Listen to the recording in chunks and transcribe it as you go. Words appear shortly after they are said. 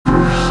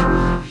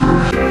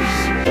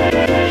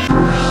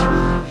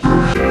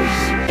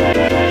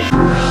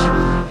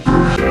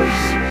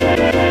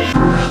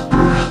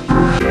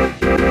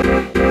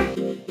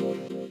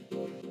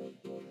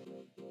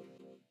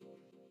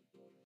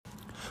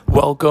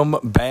Welcome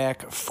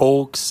back,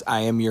 folks. I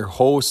am your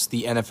host,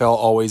 the NFL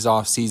Always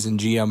Off-Season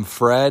GM,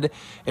 Fred,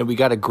 and we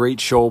got a great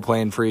show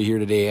planned for you here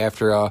today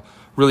after a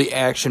really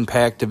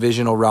action-packed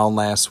divisional round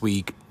last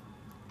week.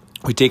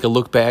 We take a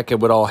look back at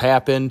what all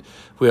happened.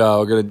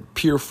 We're going to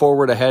peer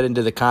forward ahead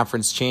into the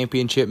conference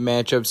championship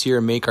matchups here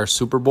and make our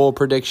Super Bowl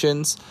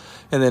predictions.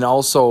 And then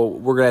also,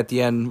 at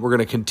the end, we're going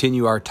to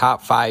continue our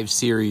top 5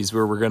 series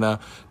where we're going to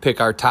pick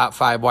our top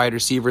 5 wide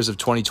receivers of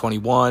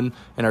 2021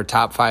 and our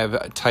top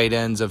 5 tight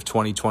ends of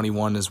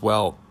 2021 as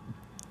well.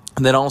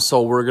 And then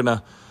also, we're going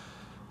to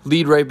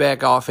lead right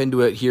back off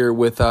into it here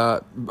with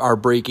our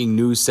breaking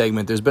news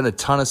segment. There's been a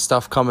ton of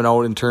stuff coming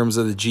out in terms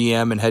of the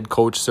GM and head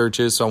coach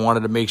searches, so I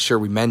wanted to make sure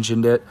we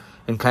mentioned it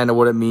and kind of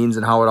what it means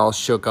and how it all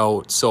shook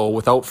out. So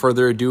without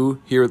further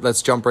ado, here,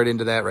 let's jump right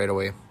into that right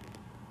away.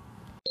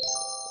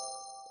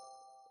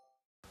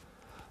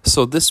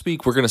 So this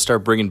week, we're going to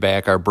start bringing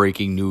back our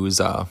breaking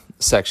news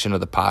section of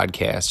the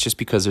podcast just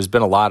because there's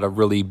been a lot of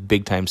really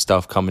big-time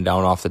stuff coming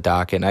down off the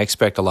docket, and I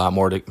expect a lot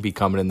more to be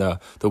coming in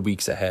the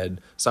weeks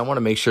ahead. So I want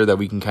to make sure that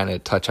we can kind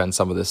of touch on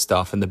some of this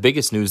stuff. And the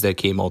biggest news that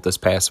came out this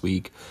past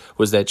week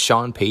was that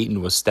Sean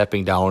Payton was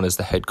stepping down as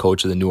the head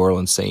coach of the New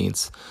Orleans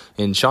Saints.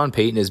 And Sean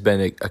Payton has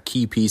been a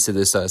key piece of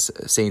this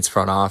Saints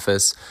front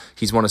office.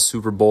 He's won a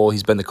Super Bowl.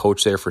 He's been the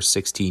coach there for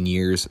 16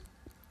 years.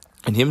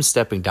 And him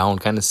stepping down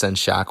kind of sends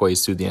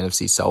shockwaves through the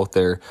NFC South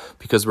there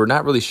because we're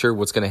not really sure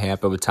what's going to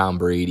happen with Tom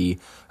Brady.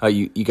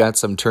 You got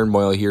some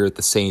turmoil here at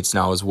the Saints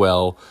now as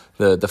well.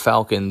 The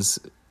Falcons,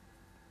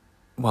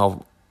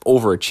 well,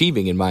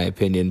 overachieving in my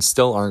opinion,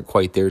 still aren't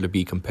quite there to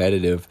be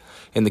competitive.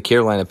 And the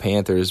Carolina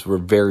Panthers were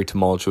very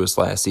tumultuous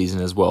last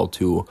season as well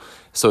too.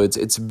 So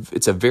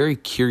it's a very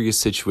curious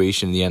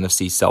situation in the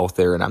NFC South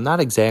there, and I'm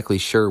not exactly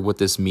sure what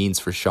this means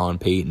for Sean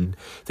Payton.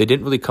 They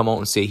didn't really come out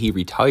and say he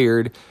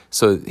retired,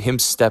 so him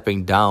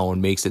stepping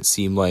down makes it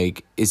seem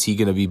like, is he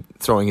going to be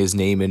throwing his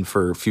name in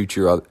for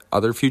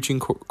other future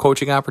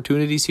coaching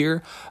opportunities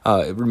here?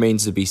 It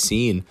remains to be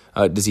seen.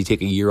 Does he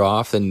take a year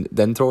off and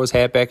then throw his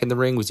hat back in the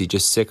ring? Was he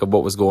just sick of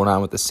what was going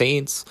on with the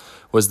Saints?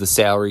 Was the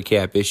salary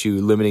cap issue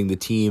limiting the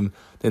team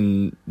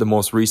in the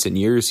most recent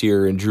years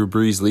here, and Drew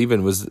Brees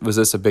leaving, was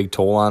this a big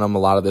toll on him? A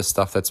lot of this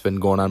stuff that's been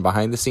going on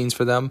behind the scenes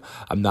for them,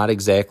 I'm not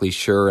exactly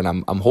sure, and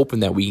I'm hoping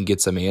that we can get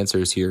some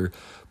answers here.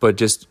 But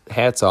just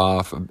hats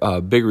off,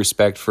 big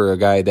respect for a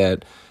guy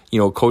that,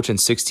 coaching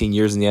 16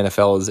 years in the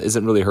NFL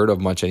isn't really heard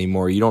of much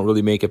anymore. You don't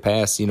really make it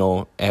past,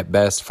 at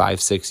best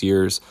 5-6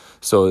 years.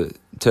 So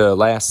to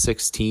last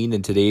 16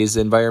 in today's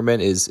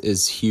environment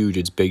is huge.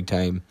 It's big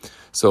time.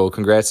 So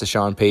congrats to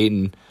Sean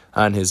Payton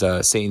on his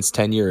Saints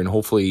tenure, and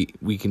hopefully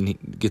we can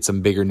get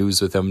some bigger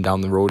news with him down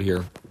the road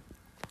here.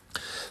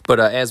 But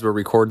as we're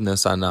recording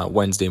this on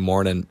Wednesday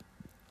morning,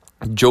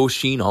 Joe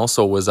Sheen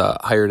also was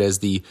hired as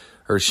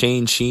or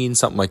Shane Sheen,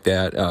 something like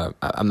that.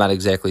 I'm not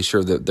exactly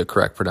sure the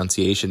correct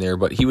pronunciation there,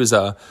 but he was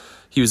a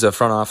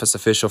front office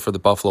official for the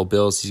Buffalo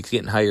Bills. He's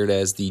getting hired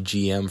as the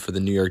GM for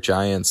the New York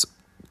Giants.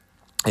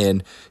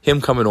 And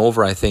him coming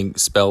over, I think,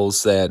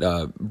 spells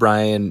that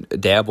Brian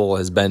Daboll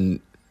has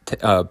been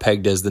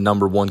pegged as the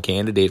number one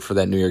candidate for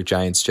that New York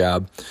Giants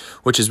job,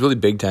 which is really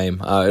big time.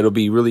 It'll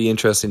be really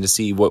interesting to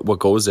see what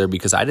goes there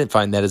because I didn't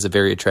find that as a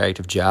very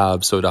attractive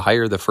job. So to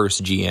hire the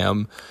first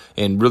GM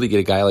and really get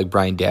a guy like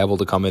Brian Daboll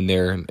to come in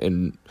there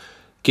and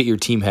get your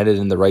team headed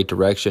in the right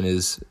direction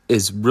is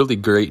really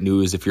great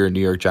news if you're a New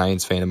York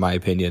Giants fan, in my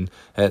opinion.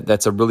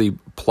 That's a really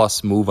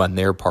plus move on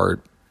their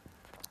part.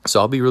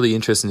 So I'll be really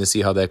interested to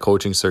see how that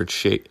coaching search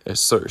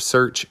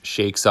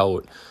shakes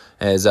out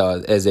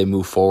as they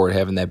move forward,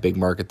 having that big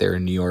market there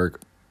in New York.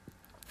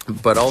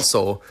 But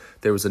also,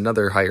 there was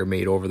another hire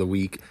made over the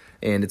week,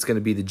 and it's going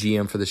to be the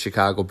GM for the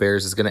Chicago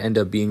Bears. It's going to end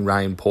up being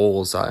Ryan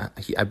Poles. I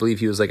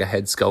believe he was like a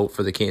head scout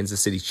for the Kansas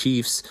City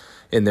Chiefs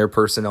in their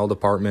personnel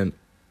department.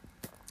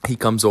 He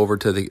comes over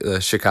to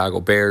the Chicago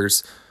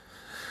Bears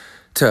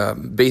to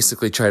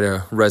basically try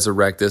to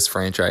resurrect this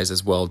franchise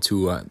as well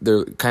too.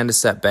 They're kind of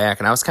set back,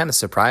 and I was kind of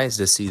surprised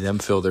to see them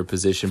fill their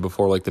position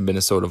before like the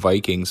Minnesota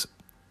Vikings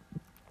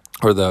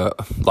or the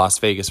Las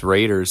Vegas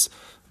Raiders,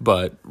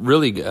 but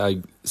really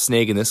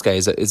snagging this guy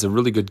is a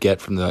really good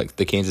get from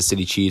the Kansas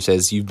City Chiefs,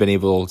 as you've been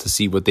able to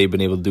see what they've been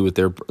able to do with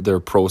their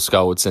pro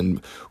scouts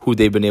and who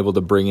they've been able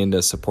to bring in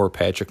to support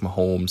Patrick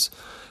Mahomes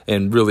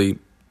and really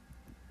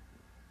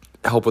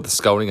help with the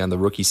scouting on the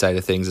rookie side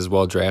of things as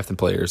well, drafting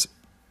players.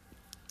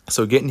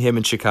 So getting him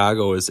in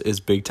Chicago is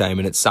big time,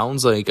 and it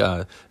sounds like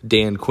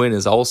Dan Quinn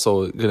is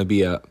also going to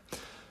be a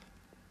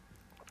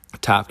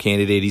top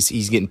candidate.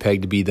 He's getting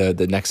pegged to be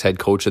the next head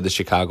coach of the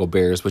Chicago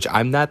Bears, which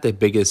I'm not the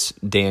biggest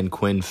Dan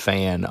Quinn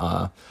fan.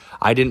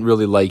 I didn't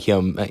really like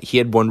him. He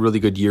had one really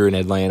good year in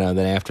Atlanta, and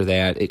then after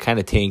that, it kind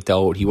of tanked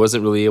out. He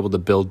wasn't really able to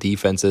build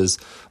defenses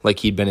like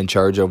he'd been in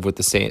charge of with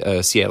the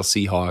Seattle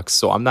Seahawks,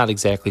 so I'm not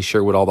exactly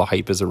sure what all the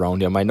hype is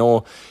around him. I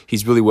know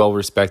he's really well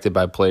respected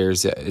by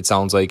players, it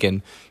sounds like,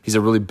 and he's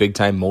a really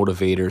big-time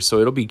motivator, so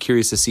it'll be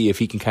curious to see if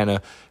he can kind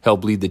of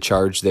help lead the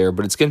charge there,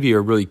 but it's going to be a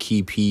really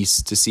key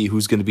piece to see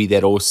who's going to be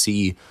that OC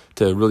see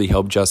to really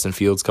help Justin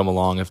Fields come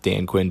along if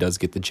Dan Quinn does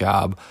get the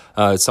job.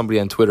 Somebody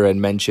on Twitter had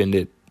mentioned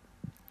it,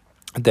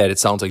 that it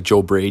sounds like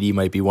Joe Brady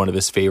might be one of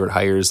his favorite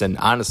hires. And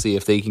honestly,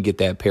 if they can get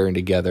that pairing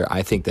together,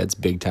 I think that's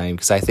big time,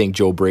 because I think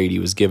Joe Brady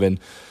was given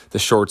the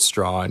short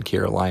straw in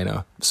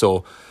Carolina.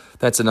 So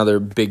that's another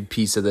big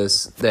piece of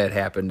this that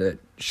happened that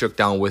shook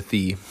down with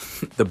the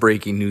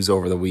breaking news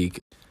over the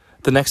week.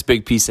 The next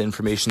big piece of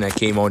information that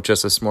came out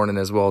just this morning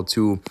as well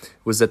too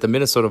was that the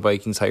Minnesota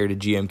Vikings hired a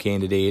GM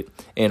candidate,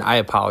 and I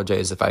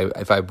apologize if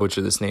I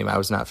butcher this name. I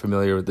was not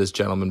familiar with this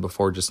gentleman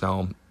before just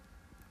now.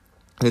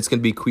 And it's going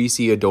to be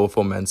Kwesi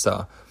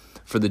Adolfo-Mensah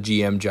for the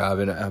GM job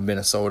in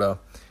Minnesota.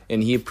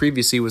 And he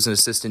previously was an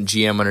assistant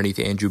GM underneath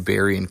Andrew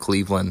Berry in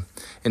Cleveland.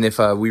 And if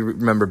we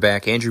remember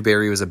back, Andrew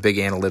Berry was a big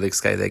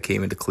analytics guy that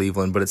came into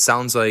Cleveland. But it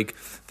sounds like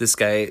this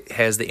guy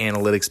has the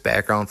analytics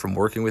background from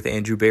working with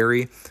Andrew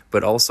Berry,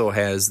 but also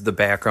has the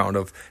background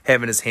of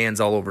having his hands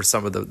all over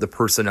some of the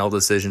personnel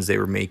decisions they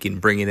were making,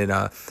 bringing in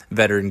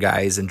veteran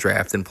guys and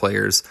drafting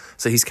players.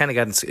 So he's kind of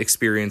got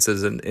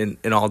experiences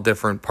in all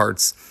different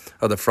parts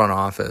of the front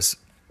office.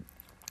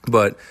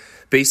 But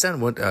based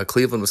on what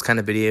Cleveland was kind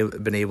of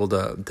been able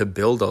to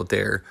build out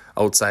there,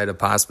 outside of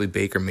possibly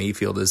Baker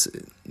Mayfield,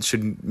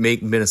 should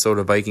make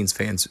Minnesota Vikings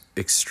fans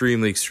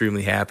extremely,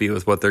 extremely happy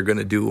with what they're going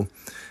to do,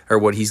 or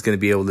what he's going to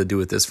be able to do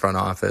with this front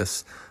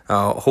office.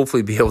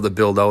 Hopefully be able to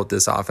build out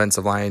this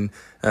offensive line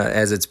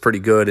as it's pretty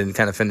good, and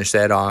kind of finish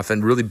that off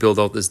and really build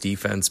out this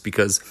defense,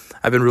 because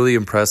I've been really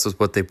impressed with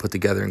what they put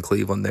together in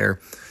Cleveland there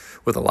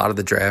with a lot of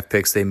the draft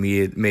picks they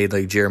made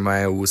like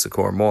Jeremiah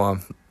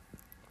Owusu-Koramoah.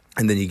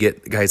 And then you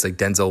get guys like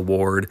Denzel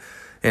Ward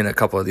and a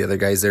couple of the other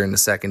guys there in the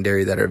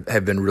secondary that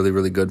have been really,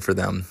 really good for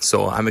them.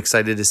 So I'm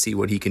excited to see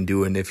what he can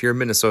do. And if you're a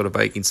Minnesota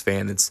Vikings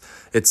fan, it's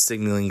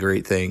signaling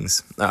great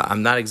things.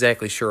 I'm not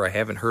exactly sure. I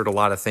haven't heard a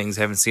lot of things,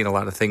 haven't seen a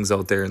lot of things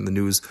out there in the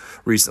news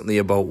recently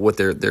about what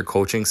their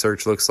coaching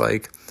search looks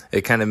like.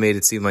 It kind of made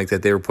it seem like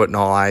that they were putting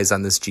all eyes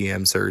on this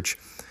GM search,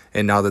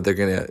 and now that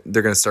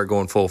they're gonna start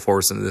going full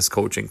force into this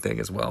coaching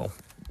thing as well.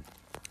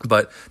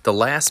 But the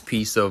last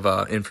piece of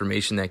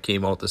information that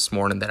came out this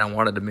morning that I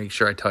wanted to make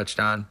sure I touched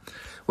on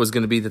was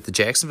going to be that the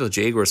Jacksonville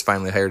Jaguars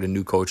finally hired a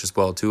new coach as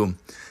well too.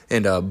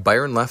 And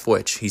Byron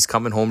Leftwich, he's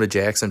coming home to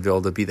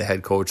Jacksonville to be the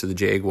head coach of the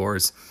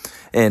Jaguars.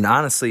 And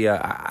honestly,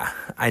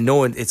 I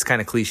know it's kind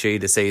of cliche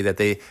to say that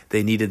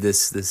they needed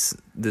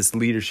this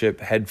leadership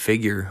head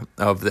figure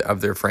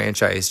of their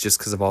franchise just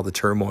because of all the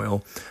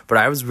turmoil. But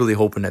I was really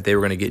hoping that they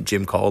were going to get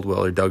Jim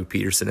Caldwell or Doug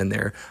Peterson in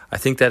there. I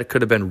think that it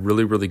could have been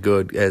really, really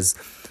good, as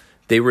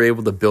they were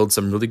able to build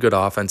some really good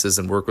offenses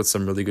and work with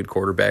some really good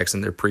quarterbacks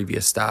in their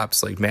previous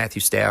stops, like Matthew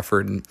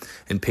Stafford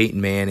and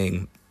Peyton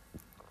Manning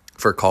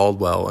for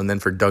Caldwell. And then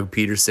for Doug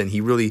Peterson,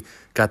 he really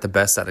got the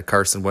best out of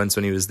Carson Wentz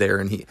when he was there.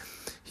 And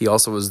he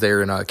also was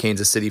there in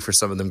Kansas City for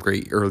some of them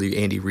great early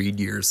Andy Reid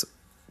years.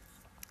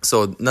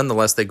 So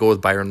nonetheless, they go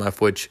with Byron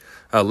Leftwich.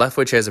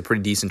 Leftwich has a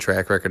pretty decent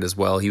track record as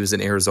well. He was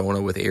in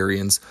Arizona with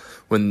Arians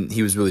when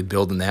he was really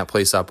building that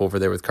place up over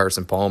there with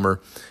Carson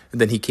Palmer. And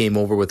then he came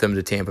over with them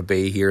to Tampa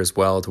Bay here as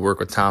well to work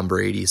with Tom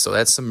Brady. So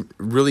that's some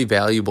really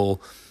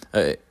valuable,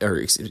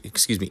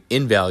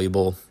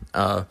 invaluable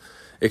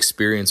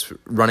experience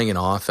running an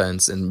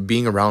offense and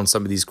being around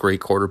some of these great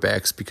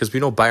quarterbacks, because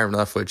we know Byron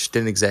Leftwich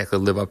didn't exactly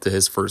live up to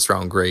his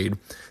first-round grade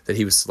that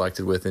he was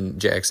selected with in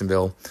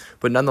Jacksonville.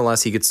 But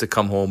nonetheless, he gets to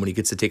come home and he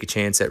gets to take a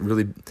chance at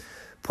really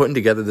putting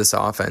together this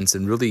offense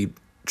and really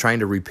trying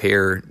to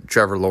repair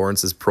Trevor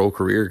Lawrence's pro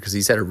career, because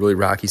he's had a really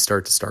rocky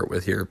start to start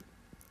with here.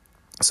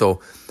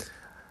 So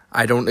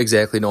I don't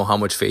exactly know how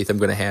much faith I'm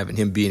going to have in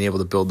him being able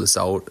to build this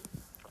out.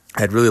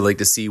 I'd really like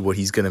to see what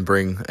he's going to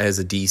bring as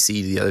a DC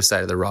to the other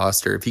side of the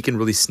roster. If he can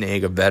really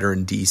snag a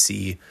veteran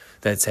DC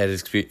that's had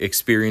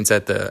experience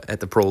at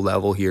the pro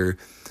level here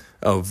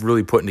of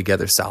really putting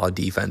together solid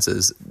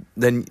defenses,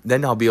 then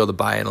I'll be able to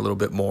buy in a little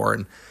bit more.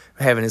 And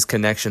having his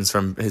connections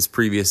from his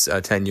previous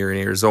tenure in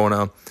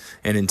Arizona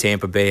and in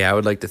Tampa Bay, I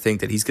would like to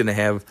think that he's going to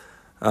have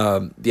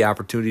the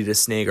opportunity to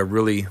snag a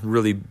really,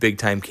 really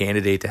big-time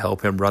candidate to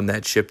help him run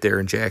that ship there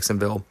in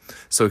Jacksonville.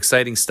 So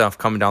exciting stuff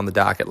coming down the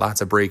docket,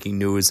 lots of breaking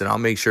news, and I'll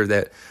make sure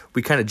that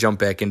we kind of jump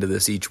back into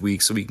this each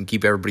week so we can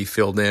keep everybody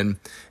filled in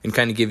and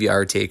kind of give you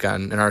our take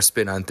on and our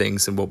spin on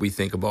things and what we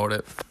think about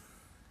it.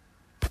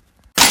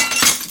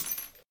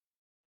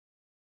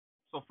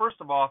 So first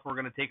of all, we're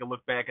going to take a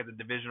look back at the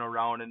divisional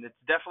round, and it's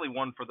definitely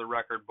one for the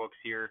record books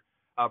here.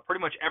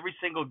 Pretty much every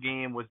single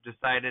game was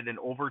decided in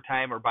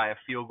overtime or by a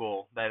field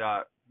goal that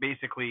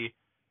basically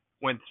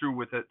went through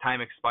with the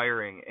time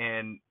expiring,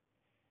 and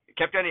it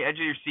kept you on the edge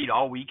of your seat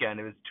all weekend.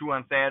 It was 2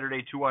 on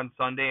Saturday, 2 on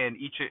Sunday, and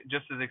each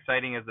just as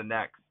exciting as the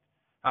next.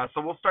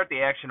 So we'll start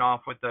the action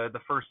off with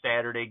the first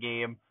Saturday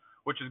game,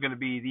 which is going to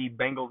be the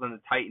Bengals and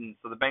the Titans.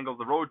 So the Bengals,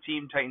 the road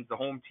team, Titans, the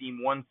home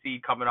team, 1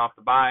 seed coming off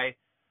the bye.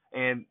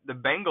 And the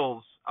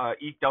Bengals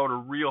eked out a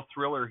real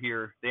thriller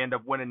here. They end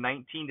up winning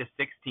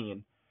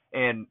 19-16.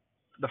 And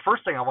the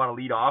first thing I want to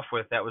lead off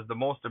with that was the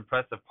most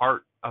impressive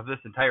part of this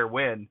entire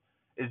win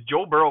is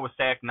Joe Burrow was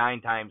sacked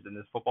 9 times in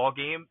this football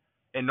game.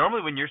 And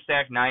normally when you're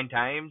sacked 9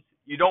 times,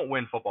 you don't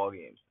win football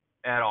games.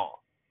 at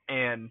all.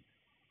 And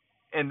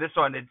this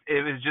one, it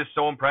was just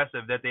so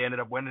impressive that they ended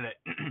up winning it.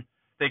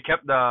 They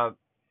kept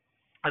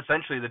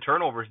essentially the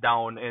turnovers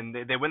down, and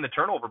they win the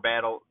turnover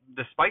battle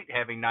despite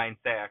having 9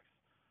 sacks.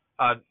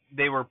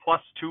 They were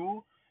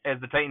 +2 as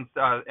the Titans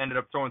ended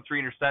up throwing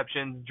 3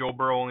 interceptions. Joe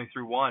Burrow only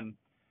threw 1.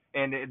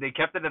 And they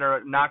kept it in a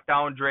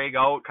knockdown, drag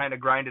out, kind of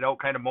grinded out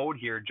kind of mode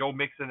here. Joe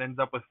Mixon ends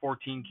up with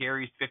 14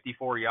 carries,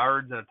 54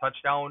 yards, and a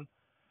touchdown.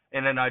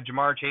 And then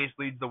Jamar Chase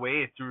leads the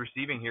way through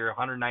receiving here,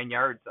 109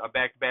 yards, a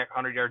back-to-back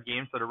 100-yard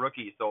game for the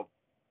rookie. So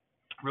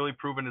really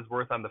proving his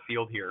worth on the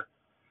field here.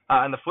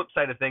 On the flip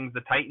side of things,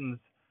 the Titans,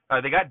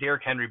 they got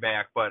Derrick Henry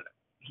back, but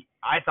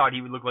I thought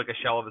he would look like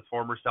a shell of his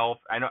former self.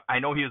 I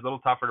know he was a little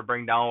tougher to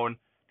bring down,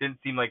 didn't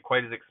seem like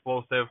quite as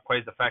explosive,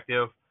 quite as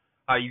effective.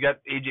 You got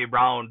A.J.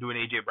 Brown doing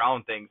A.J.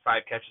 Brown things,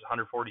 5 catches,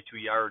 142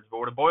 yards. But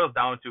what it boils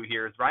down to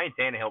here is Ryan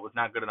Tannehill was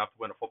not good enough to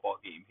win a football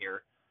game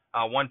here.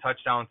 1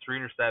 touchdown, 3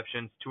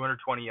 interceptions,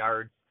 220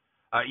 yards.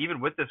 Even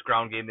with this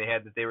ground game they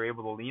had that they were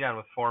able to lean on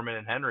with Foreman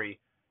and Henry,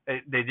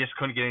 they just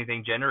couldn't get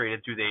anything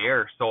generated through the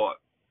air. So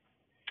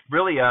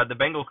really, the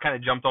Bengals kind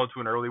of jumped out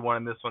to an early one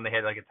in this one. They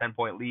had like a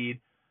 10-point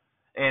lead.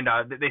 And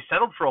they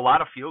settled for a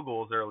lot of field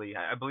goals early.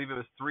 I believe it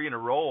was 3 in a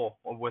row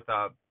with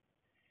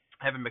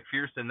Evan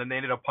McPherson. Then they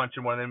ended up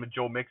punching one of them with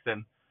Joe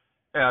Mixon.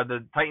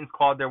 The Titans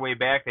clawed their way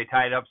back. They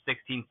tied up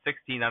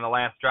 16-16 on the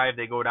last drive.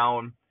 They go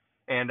down,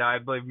 and I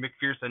believe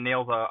McPherson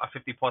nails a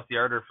 50-plus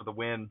yarder for the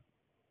win.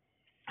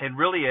 And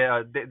really,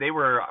 they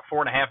were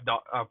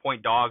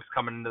 4.5-point dogs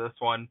coming into this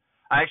one.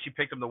 I actually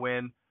picked them to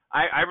win.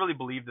 I really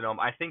believed in them.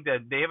 I think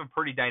that they have a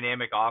pretty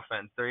dynamic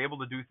offense. They're able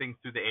to do things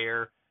through the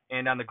air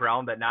and on the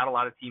ground that not a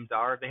lot of teams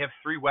are. They have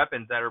 3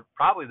 weapons that are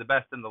probably the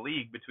best in the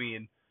league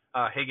between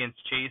Higgins,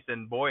 Chase,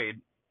 and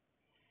Boyd.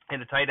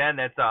 And the tight end,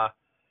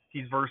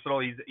 he's versatile.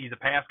 He's a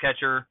pass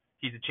catcher.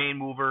 He's a chain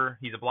mover.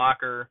 He's a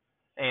blocker.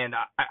 And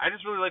I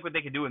just really like what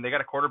they can do. And they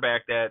got a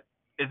quarterback that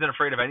isn't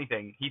afraid of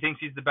anything. He thinks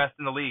he's the best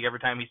in the league every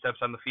time he steps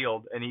on the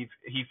field. And he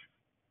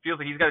feels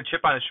like he's got a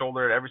chip on his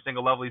shoulder at every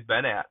single level he's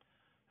been at.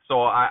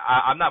 So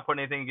I'm not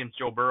putting anything against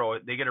Joe Burrow.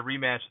 They get a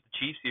rematch with the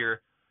Chiefs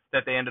here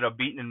that they ended up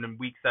beating in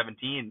Week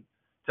 17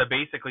 to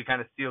basically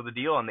kind of seal the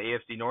deal on the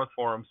AFC North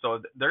for them.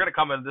 So they're going to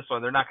come into this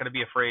one. They're not going to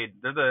be afraid.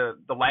 They're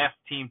the last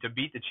team to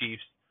beat the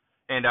Chiefs.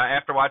 And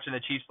after watching the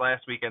Chiefs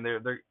last weekend,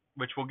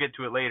 which we'll get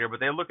to it later,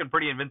 but they're looking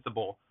pretty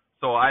invincible.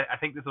 So I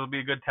think this will be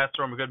a good test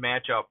for them, a good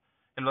matchup.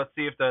 And let's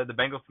see if the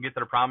Bengals can get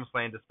to the promised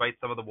land despite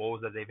some of the woes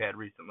that they've had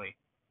recently.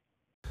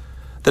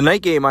 The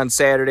night game on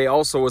Saturday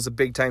also was a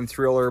big-time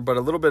thriller, but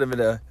a little bit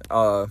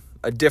of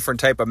a different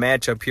type of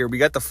matchup here. We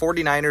got the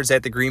 49ers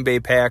at the Green Bay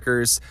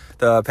Packers.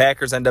 The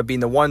Packers end up being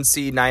the 1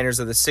 seed,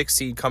 Niners are the 6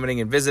 seed coming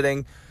in and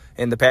visiting,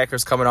 and the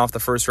Packers coming off the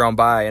first-round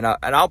bye. And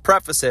I'll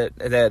preface it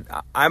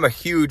that I'm a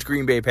huge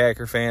Green Bay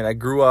Packer fan. I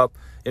grew up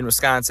in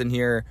Wisconsin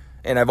here,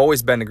 and I've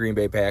always been a Green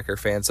Bay Packer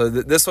fan. So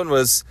this one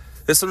was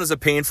a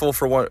painful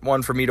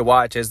one for me to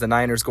watch as the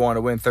Niners go on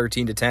to win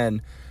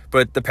 13-10.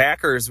 But the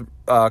Packers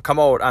come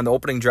out on the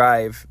opening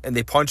drive, and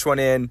they punch one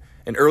in,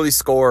 an early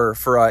score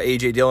for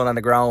A.J. Dillon on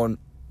the ground,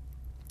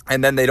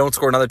 and then they don't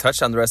score another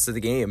touchdown the rest of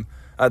the game.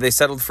 They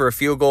settled for a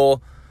field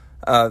goal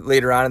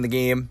later on in the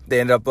game.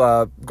 They end up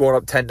going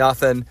up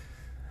 10-0.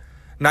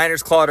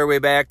 Niners claw their way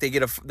back. They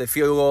get the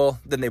field goal.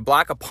 Then they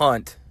block a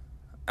punt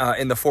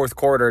in the fourth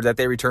quarter that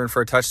they return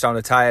for a touchdown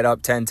to tie it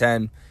up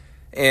 10-10.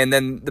 And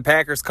then the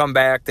Packers come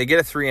back. They get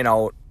a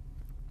 3-and-out,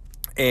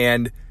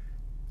 and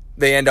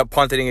they end up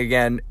punting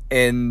again,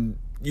 and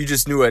you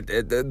just knew it.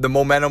 The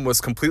momentum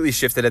was completely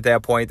shifted at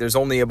that point. There's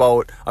only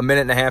about a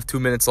minute and a half, 2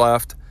 minutes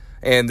left,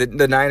 and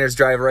the Niners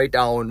drive right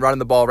down, running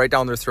the ball right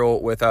down their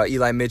throat with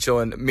Eli Mitchell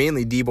and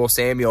mainly Deebo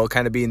Samuel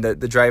kind of being the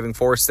driving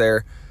force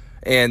there.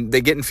 And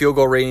they get in field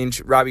goal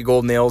range. Robbie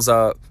Gould nails,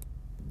 I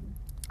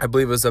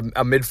believe it was a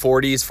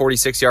mid-40s,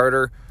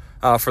 46-yarder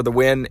for the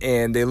win,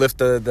 and they lift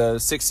the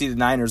 6-seeded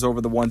Niners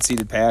over the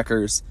 1-seeded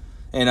Packers.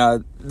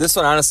 And this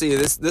one, honestly,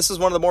 this is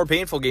one of the more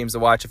painful games to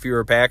watch if you're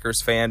a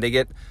Packers fan. They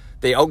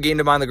outgained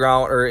them on the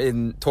ground or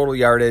in total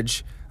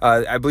yardage.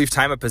 I believe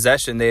time of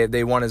possession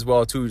they won as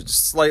well too,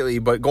 slightly.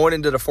 But going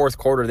into the fourth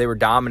quarter, they were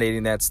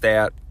dominating that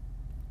stat.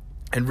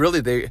 And really,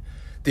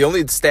 the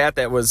only stat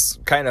that was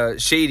kind of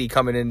shady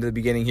coming into the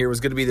beginning here was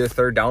going to be their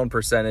third down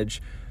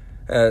percentage.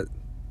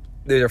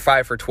 They're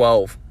 5 for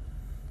 12.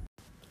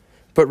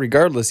 But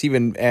regardless,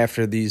 even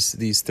after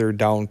these third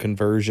down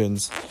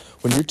conversions,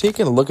 when you're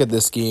taking a look at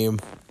this game,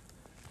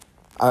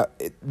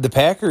 the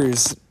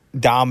Packers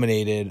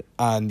dominated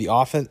on the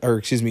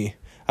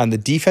on the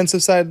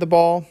defensive side of the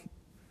ball.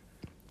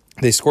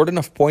 They scored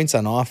enough points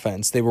on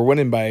offense. They were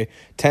winning by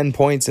 10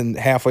 points and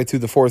halfway through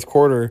the fourth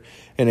quarter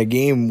in a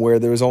game where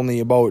there was only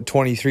about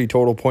 23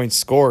 total points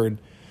scored,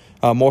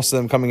 most of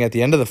them coming at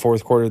the end of the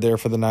fourth quarter there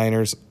for the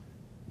Niners.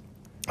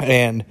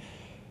 And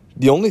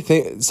the only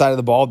side of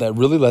the ball that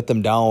really let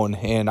them down,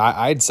 and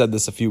I'd said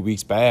this a few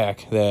weeks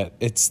back, that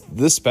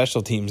this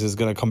special teams is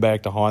going to come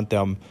back to haunt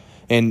them.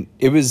 And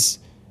it was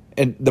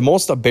the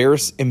most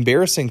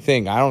embarrassing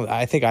thing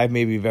I think I've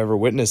maybe ever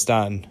witnessed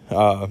on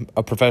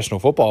a professional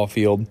football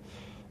field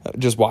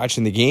just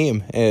watching the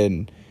game,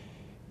 and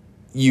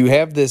you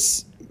have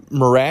this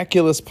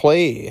miraculous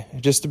play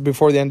just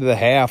before the end of the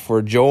half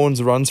where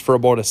Jones runs for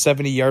about a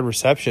 70-yard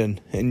reception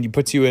and he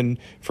puts you in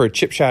for a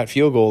chip shot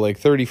field goal like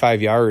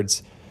 35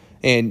 yards,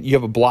 and you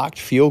have a blocked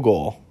field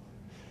goal.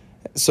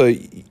 So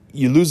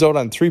you lose out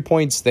on 3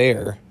 points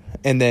there.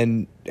 And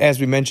then, as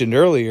we mentioned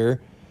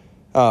earlier,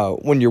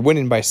 when you're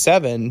winning by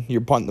 7,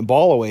 you're punting the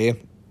ball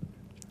away.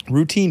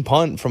 Routine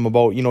punt from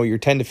about, your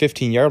 10 to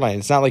 15-yard line.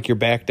 It's not like you're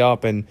backed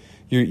up and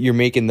you're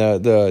making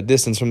the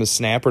distance from the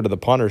snapper to the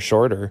punter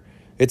shorter.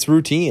 It's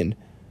routine,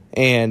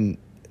 and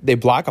they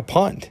block a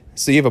punt.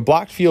 So you have a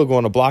blocked field goal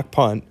and a blocked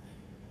punt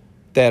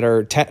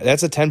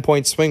that's a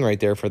 10-point swing right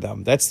there for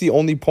them. That's the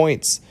only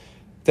points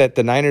that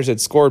the Niners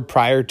had scored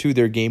prior to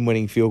their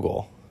game-winning field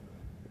goal.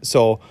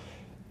 So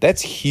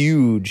that's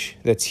huge.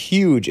 That's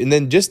huge. And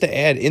then just to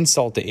add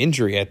insult to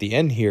injury at the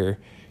end here,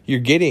 you're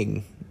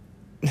getting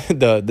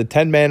the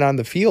 10 men on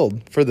the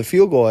field for the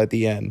field goal at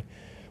the end,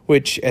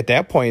 which at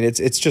that point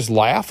it's just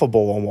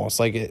laughable almost.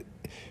 The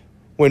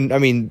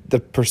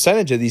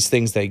percentage of these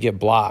things that get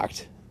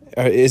blocked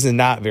is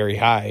not very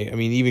high. I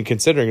mean, even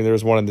considering there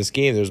was one in this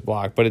game that was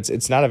blocked, but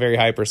it's not a very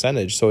high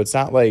percentage. So it's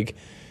not like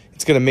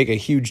it's going to make a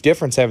huge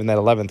difference having that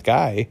 11th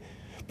guy,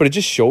 but it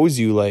just shows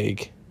you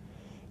like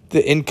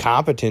the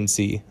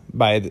incompetency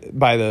by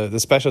the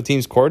special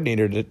teams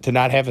coordinator to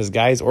not have his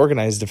guys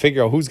organized to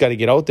figure out who's got to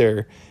get out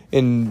there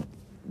in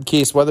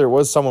case whether it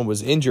was someone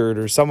was injured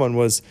or someone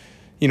was,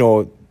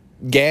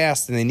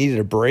 gassed and they needed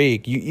a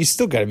break. You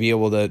still got to be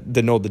able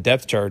to know the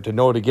depth chart, to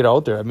know to get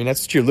out there. I mean,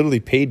 that's what you're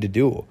literally paid to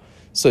do.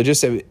 So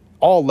just at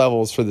all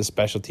levels for the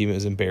special team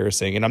is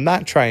embarrassing. And I'm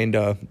not trying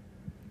to,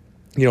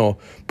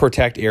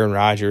 protect Aaron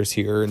Rodgers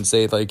here and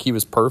say like he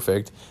was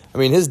perfect. I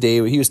mean, his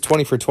day, he was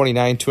 20 for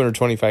 29,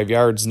 225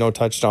 yards, no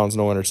touchdowns,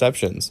 no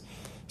interceptions.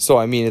 So,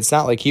 I mean, it's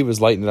not like he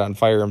was lighting it on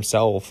fire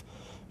himself.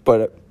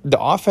 But the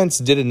offense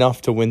did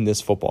enough to win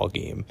this football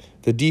game.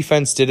 The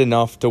defense did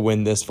enough to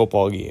win this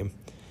football game,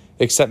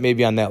 except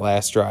maybe on that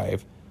last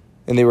drive.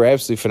 And they were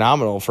absolutely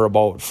phenomenal for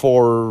about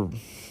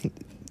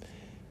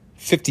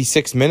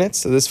 56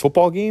 minutes of this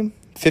football game,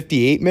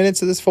 58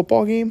 minutes of this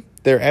football game.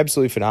 They're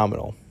absolutely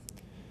phenomenal.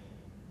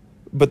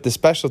 But the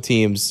special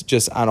teams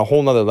just on a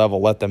whole nother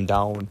level let them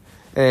down.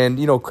 And,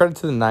 credit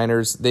to the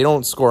Niners. They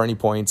don't score any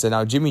points. And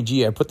now Jimmy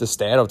G, I put the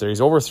stat out there.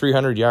 He's over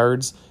 300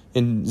 yards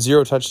in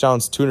 0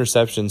 touchdowns, 2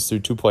 interceptions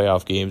through 2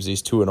 playoff games.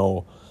 He's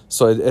 2-0.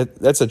 So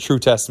that's a true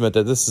testament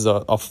that this is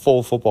a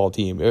full football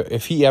team.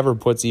 If he ever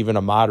puts even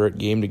a moderate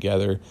game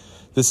together,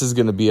 this is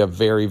going to be a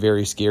very,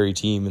 very scary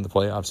team in the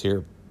playoffs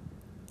here.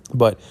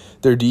 But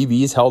their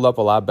DBs held up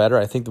a lot better.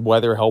 I think the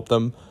weather helped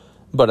them.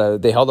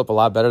 But they held up a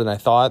lot better than I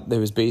thought. It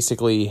was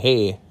basically,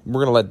 hey,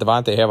 we're going to let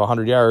Devontae have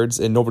 100 yards,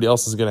 and nobody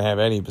else is going to have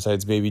any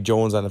besides maybe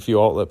Jones on a few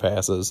outlet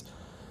passes.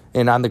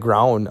 And on the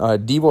ground,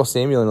 Deebo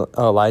Samuel and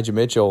Elijah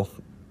Mitchell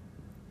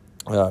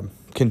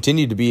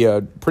continued to be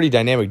a pretty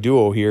dynamic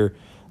duo here.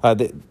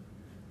 They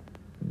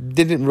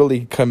didn't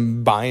really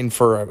combine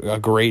for a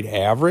great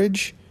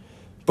average,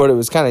 but it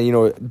was kind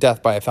of,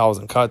 death by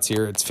 1,000 cuts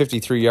here. It's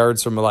 53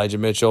 yards from Elijah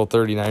Mitchell,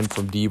 39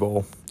 from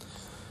Deebo.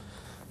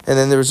 And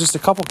then there was just a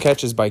couple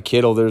catches by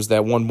Kittle. There's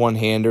that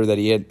one-hander that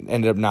he had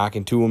ended up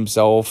knocking to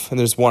himself. And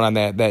there's one on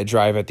that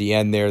drive at the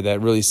end there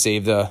that really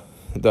saved the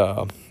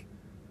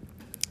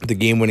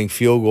game-winning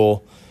field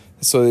goal.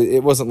 So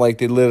it wasn't like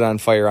they lit it on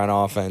fire on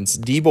offense.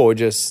 Deebo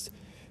just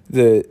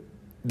the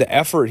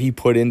effort he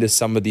put into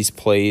some of these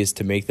plays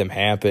to make them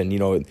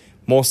happen.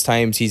 Most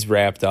times he's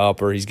wrapped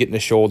up or he's getting a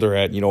shoulder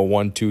at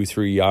 1, 2,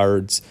 3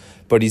 yards,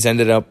 but he's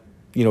ended up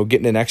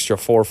getting an extra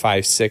 4,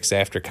 5, 6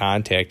 after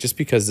contact just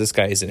because this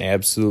guy is an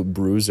absolute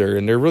bruiser,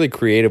 and they're really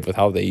creative with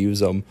how they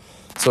use him.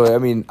 So, I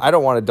mean, I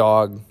don't want to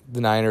dog the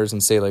Niners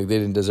and say, like, they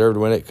didn't deserve to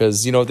win it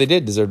because, they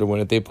did deserve to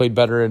win it. They played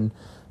better in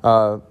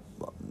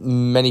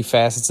many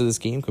facets of this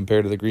game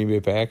compared to the Green Bay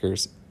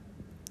Packers.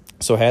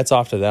 So, hats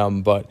off to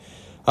them. But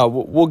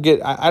we'll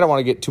get – I don't want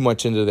to get too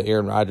much into the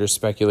Aaron Rodgers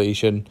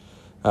speculation,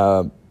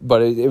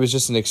 but it was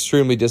just an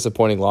extremely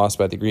disappointing loss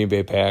by the Green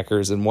Bay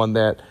Packers, and one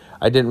that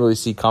I didn't really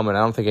see coming. I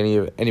don't think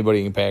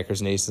anybody in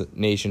Packers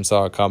Nation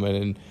saw it coming,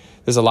 and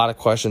there's a lot of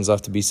questions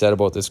left to be said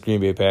about this Green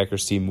Bay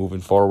Packers team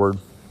moving forward.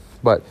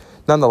 But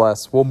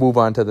nonetheless, we'll move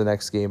on to the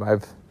next game.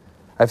 I've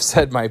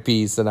said my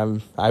piece,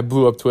 and I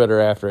blew up Twitter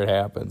after it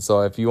happened.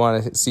 So if you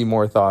want to see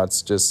more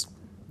thoughts, just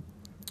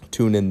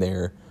tune in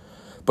there.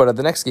 But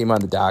the next game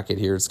on the docket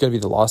here, it's going to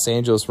be the Los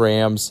Angeles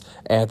Rams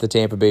at the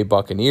Tampa Bay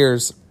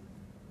Buccaneers.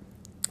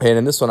 And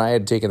in this one, I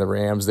had taken the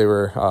Rams. They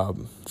were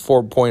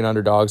 4-point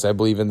underdogs, I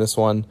believe, in this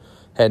one,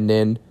 heading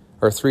in,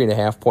 or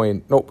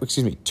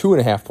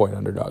 2.5-point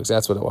underdogs.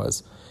 That's what it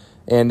was.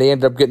 And they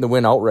ended up getting the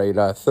win outright,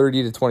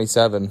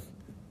 30-27.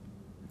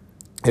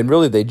 And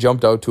really, they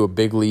jumped out to a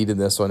big lead in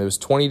this one. It was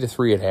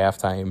 20-3 at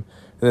halftime.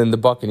 And then the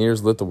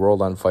Buccaneers lit the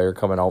world on fire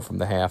coming out from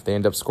the half. They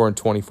ended up scoring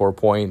 24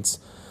 points.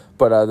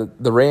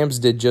 But the Rams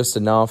did just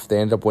enough. They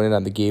ended up winning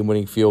on the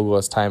game-winning field goal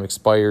as time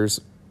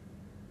expires.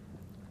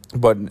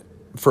 But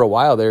for a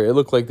while there, it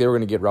looked like they were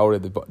going to get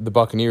routed, the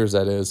Buccaneers,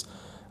 that is.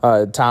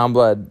 Tom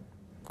had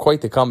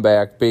quite the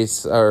comeback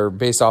based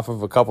off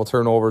of a couple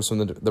turnovers from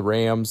the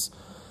Rams.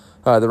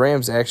 The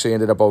Rams actually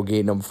ended up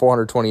outgating them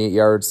 428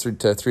 yards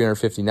to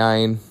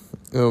 359.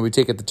 When we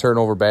take it the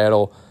turnover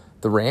battle,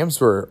 the Rams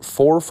were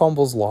 4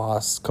 fumbles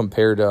lost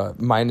compared to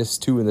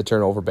 -2 in the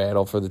turnover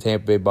battle for the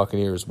Tampa Bay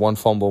Buccaneers. 1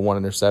 fumble, 1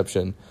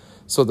 interception.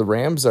 So the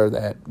Rams are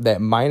that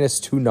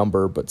 -2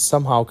 number, but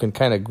somehow can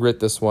kind of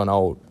grit this one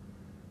out.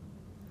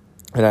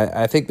 And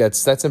I think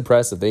that's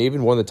impressive. They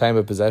even won the time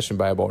of possession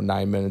by about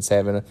 9 minutes,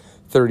 having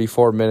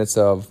 34 minutes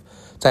of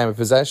time of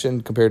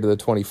possession compared to the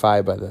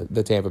 25 by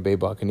the Tampa Bay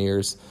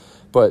Buccaneers.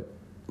 But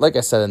like I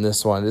said in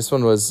this one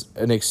was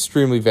an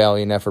extremely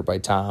valiant effort by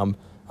Tom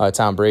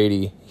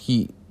Brady.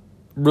 He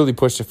really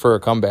pushed it for a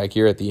comeback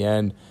here at the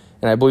end.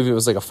 And I believe it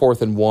was like a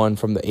 4th and 1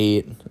 from the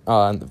 8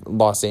 in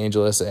Los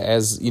Angeles.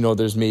 As you know,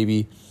 there's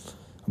maybe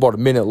about a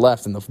minute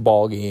left in the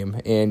ball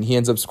game. And he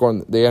ends up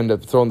scoring. They end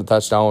up throwing the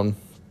touchdown.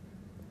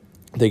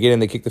 They get in,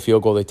 they kick the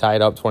field goal, they tie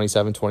it up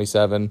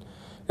 27-27.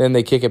 Then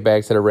they kick it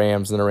back to the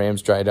Rams, and the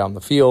Rams drive down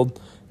the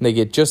field. And they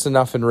get just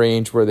enough in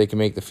range where they can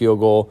make the field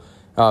goal.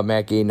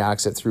 Matt Gay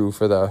knocks it through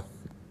for the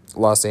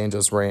Los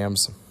Angeles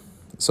Rams.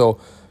 So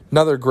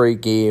another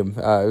great game.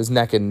 It was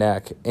neck and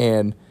neck.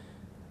 And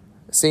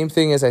same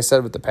thing as I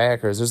said with the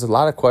Packers. There's a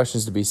lot of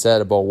questions to be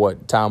said about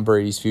what Tom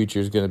Brady's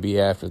future is going to be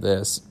after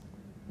this.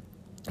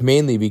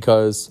 Mainly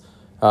because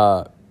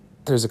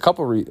there's a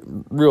couple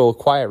real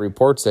quiet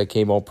reports that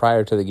came out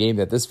prior to the game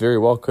that this very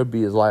well could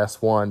be his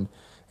last one.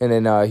 And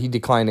then he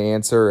declined to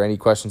answer any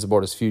questions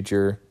about his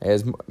future,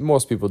 as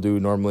most people do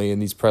normally in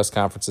these press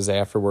conferences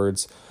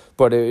afterwards.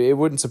 But it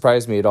wouldn't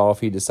surprise me at all if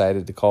he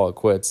decided to call it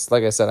quits.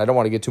 Like I said, I don't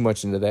want to get too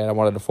much into that. I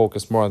wanted to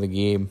focus more on the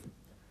game.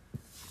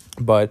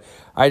 But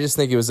I just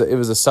think it was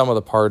a sum of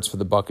the parts for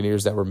the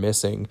Buccaneers that were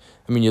missing.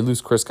 I mean, you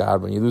lose Chris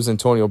Godwin, you lose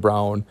Antonio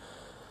Brown,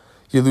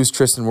 you lose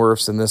Tristan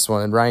Wirfs in this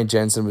one, and Ryan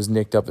Jensen was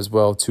nicked up as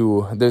well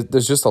too.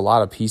 There's just a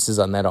lot of pieces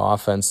on that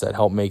offense that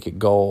help make it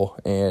go,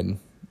 and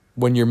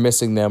when you're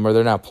missing them or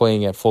they're not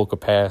playing at full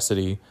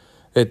capacity,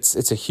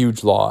 it's a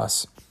huge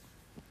loss.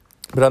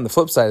 But on the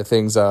flip side of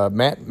things,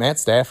 Matt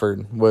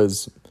Stafford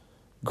was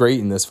great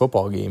in this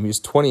football game. He was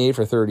 28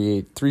 for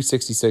 38,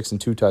 366 and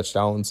 2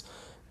 touchdowns.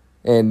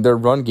 And their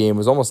run game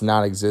was almost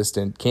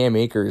non-existent. Cam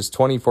Akers,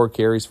 24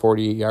 carries,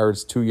 48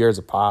 yards, 2 yards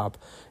a pop.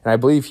 And I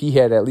believe he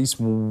had at least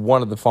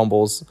one of the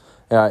fumbles,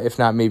 if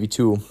not maybe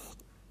 2,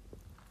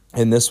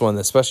 in this one,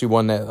 especially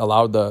one that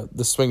allowed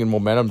the swing and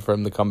momentum for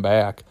him to come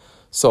back.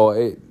 So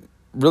it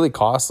really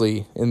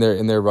costly in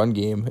their run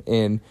game.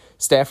 And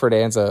Stafford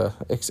adds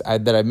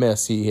that I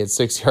missed. He had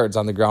 6 yards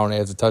on the ground,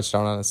 adds a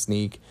touchdown on a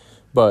sneak.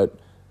 But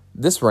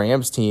this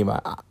Rams team,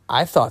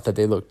 I thought that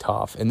they looked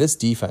tough, and this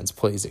defense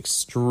plays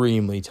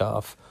extremely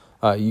tough.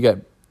 You got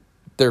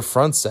their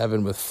front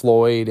 7 with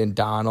Floyd and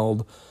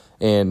Donald,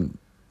 and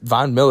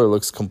Von Miller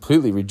looks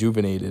completely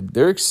rejuvenated.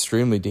 They're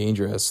extremely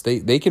dangerous.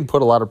 They can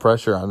put a lot of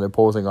pressure on the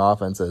opposing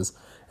offenses,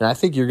 and I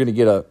think you're going to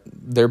get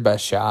their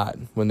best shot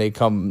when the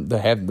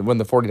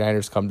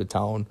 49ers come to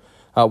town.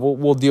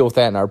 We'll deal with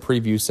that in our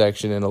preview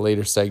section in a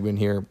later segment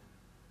here.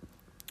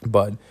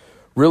 But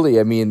really,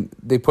 I mean,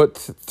 they put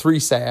 3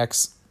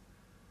 sacks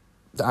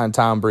on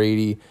Tom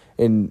Brady,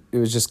 and it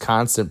was just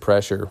constant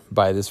pressure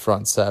by this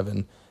front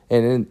 7.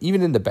 And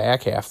even in the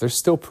back half, they're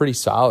still pretty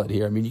solid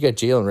here. I mean, you got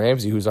Jalen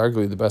Ramsey, who's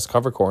arguably the best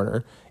cover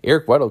corner.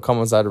 Eric Weddle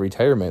comes out of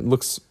retirement,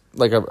 looks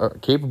like a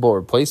capable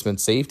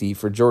replacement safety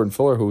for Jordan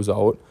Fuller, who's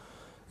out.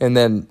 And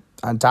then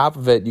on top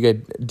of it, you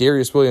got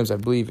Darius Williams. I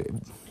believe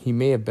he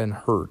may have been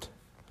hurt.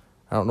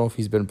 I don't know if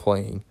he's been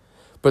playing.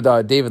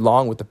 But David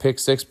Long with the pick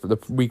 6 the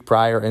week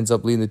prior ends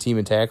up leading the team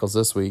in tackles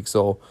this week.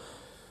 So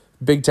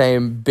big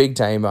time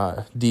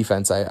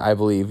defense, I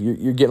believe.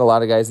 You're getting a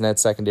lot of guys in that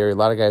secondary, a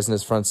lot of guys in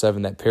this front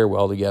 7 that pair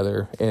well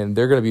together, and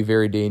they're going to be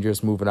very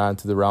dangerous moving on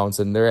to the rounds.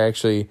 And they're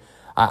actually,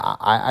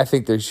 I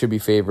think they should be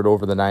favored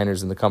over the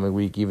Niners in the coming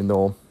week, even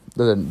though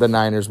the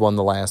Niners won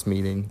the last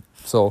meeting.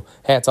 So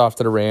hats off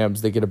to the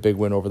Rams. They get a big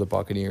win over the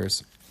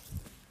Buccaneers,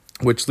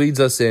 which leads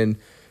us in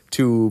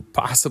to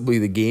possibly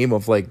the game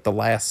of like the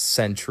last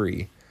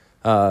century.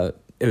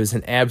 It was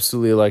an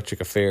absolutely electric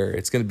affair.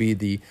 It's going to be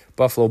the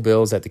Buffalo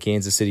Bills at the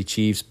Kansas City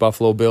Chiefs.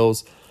 Buffalo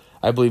Bills,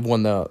 I believe,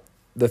 won the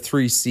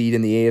 3 seed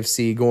in the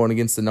AFC going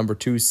against the number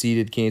 2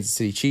 seeded Kansas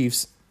City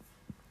Chiefs.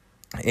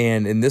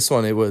 And in this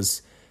one, it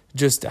was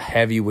just a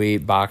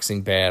heavyweight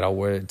boxing battle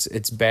where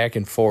it's back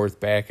and forth,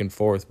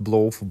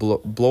 blow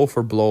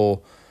for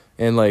blow,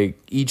 and like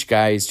each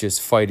guy is just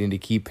fighting to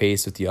keep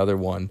pace with the other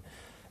one.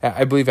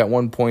 I believe at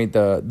one point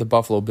the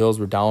Buffalo Bills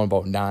were down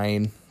about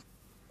 9.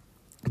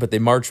 But they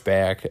marched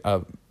back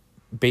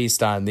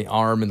based on the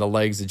arm and the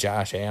legs of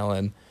Josh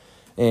Allen,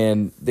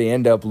 and they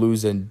end up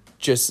losing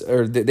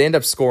they end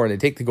up scoring. They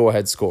take the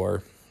go-ahead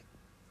score,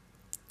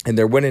 and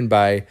they're winning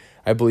by,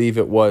 I believe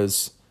it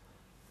was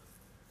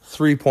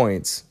 3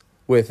 points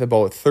with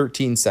about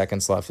 13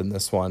 seconds left in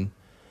this one.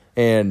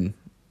 And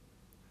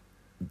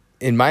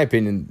in my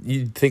opinion,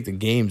 you'd think the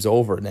game's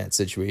over in that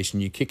situation.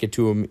 You kick it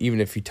to them,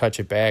 even if you touch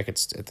it back,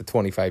 it's at the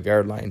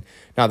 25-yard line.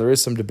 Now, there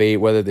is some debate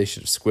whether they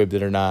should have squibbed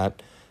it or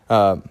not.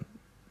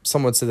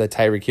 someone said that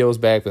Tyreek Hill's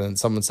back, but then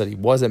someone said he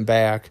wasn't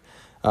back.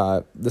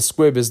 The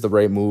squib is the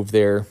right move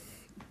there.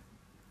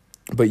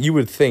 But you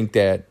would think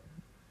that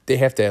they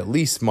have to at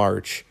least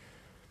march,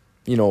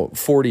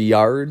 40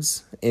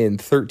 yards in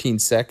 13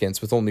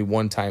 seconds with only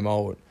one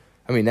timeout.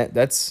 I mean,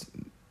 that's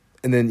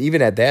and then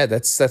even at that,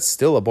 that's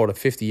still about a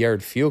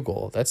 50-yard field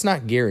goal. That's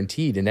not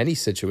guaranteed in any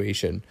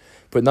situation.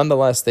 But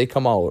nonetheless, they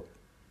come out.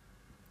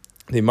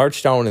 They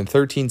march down in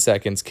 13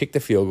 seconds, kick the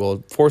field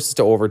goal, force it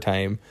to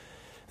overtime.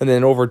 And then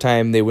in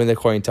overtime, they win the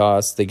coin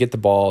toss. They get the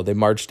ball. They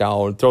march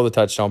down, throw the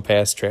touchdown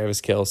pass, Travis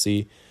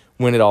Kelce,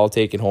 win it all,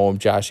 take it home.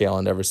 Josh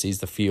Allen never sees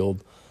the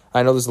field.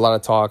 I know there's a lot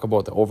of talk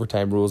about the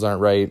overtime rules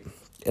aren't right.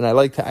 And I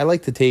like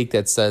the take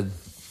that said,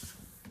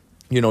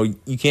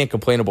 you can't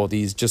complain about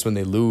these just when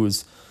they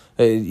lose.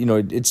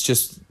 It's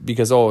just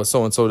because,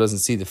 so-and-so doesn't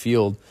see the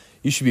field.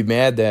 You should be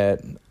mad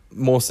that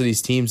most of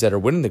these teams that are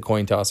winning the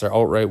coin toss are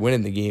outright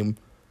winning the game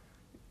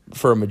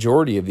for a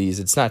majority of these.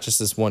 It's not just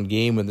this one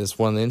game in this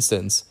one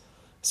instance.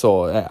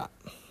 So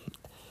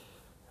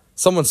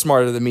someone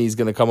smarter than me is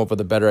going to come up with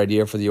a better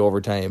idea for the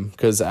overtime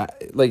because,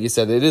 like you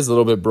said, it is a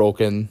little bit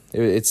broken.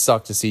 It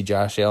sucked to see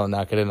Josh Allen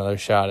not get another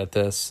shot at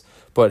this,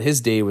 but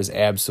his day was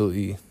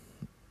absolutely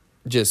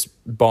just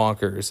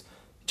bonkers.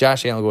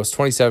 Josh Allen goes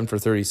 27 for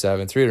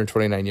 37,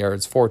 329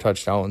 yards, 4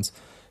 touchdowns.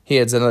 He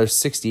adds another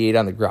 68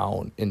 on the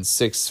ground and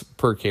 6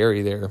 per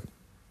carry there.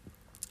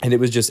 And it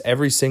was just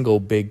every single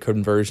big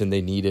conversion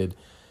they needed.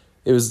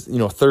 It was,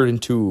 3rd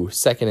and 2,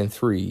 2nd and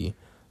 3,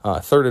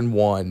 3rd and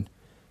 1.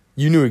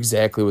 You knew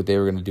exactly what they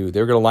were going to do. They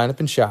were going to line up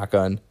in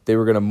shotgun. They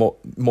were going to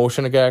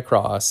motion a guy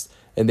across,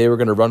 and they were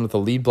going to run with a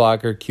lead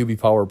blocker QB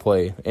power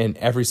play. And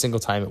every single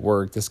time it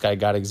worked, this guy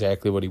got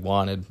exactly what he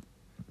wanted.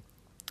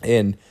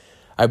 And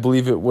I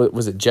believe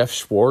was it Jeff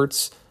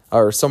Schwartz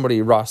or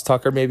somebody, Ross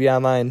Tucker maybe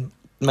online,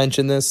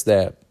 mentioned this,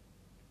 that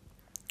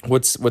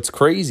what's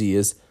crazy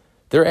is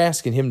they're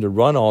asking him to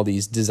run all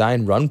these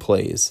design run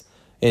plays,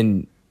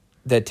 and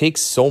that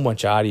takes so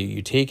much out of you.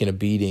 You're taking a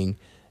beating,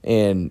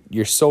 and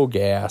you're so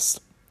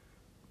gassed.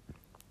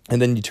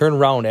 And then you turn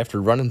around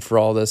after running for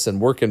all this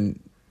and working,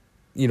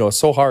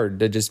 so hard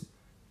to just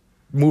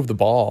move the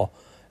ball.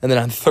 And then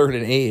on 3rd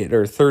and 8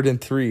 or 3rd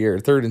and 3 or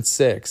 3rd and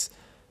 6,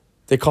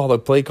 they call the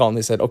play call and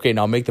they said, okay,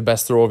 now make the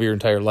best throw of your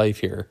entire life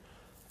here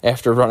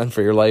after running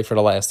for your life for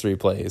the last 3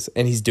 plays.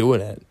 And he's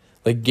doing it.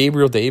 Like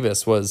Gabriel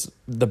Davis was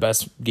the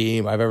best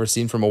game I've ever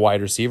seen from a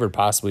wide receiver,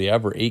 possibly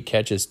ever. 8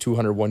 catches,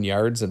 201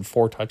 yards, and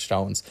 4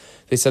 touchdowns.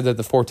 They said that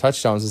the 4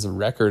 touchdowns is a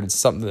record. It's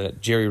something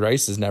that Jerry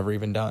Rice has never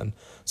even done.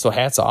 So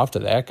hats off to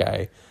that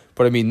guy.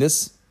 But I mean,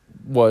 it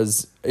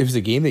was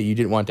a game that you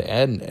didn't want to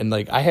end. And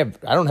like I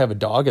don't have a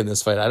dog in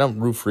this fight. I don't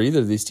root for either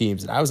of these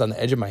teams. And I was on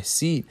the edge of my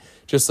seat,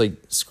 just like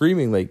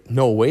screaming, like,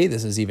 no way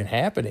this is even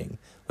happening.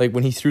 Like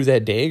when he threw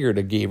that dagger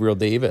to Gabriel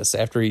Davis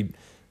after he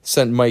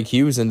sent Mike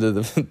Hughes into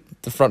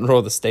the front row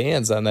of the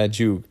stands on that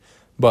juke.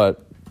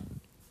 But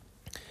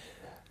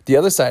the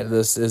other side of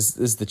this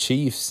is the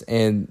Chiefs,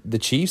 and the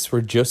Chiefs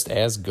were just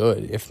as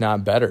good, if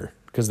not better,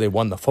 because they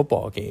won the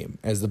football game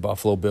as the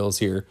Buffalo Bills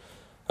here.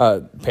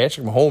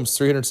 Patrick Mahomes,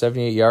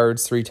 378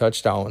 yards, 3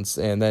 touchdowns,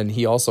 and then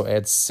he also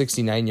adds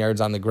 69 yards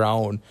on the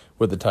ground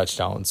with the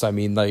touchdowns. So, I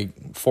mean,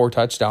 like 4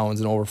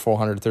 touchdowns and over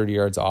 430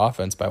 yards of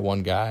offense by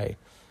one guy.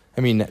 I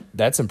mean,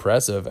 that's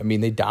impressive. I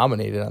mean, they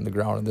dominated on the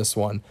ground in this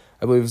one.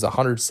 I believe it was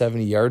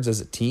 170 yards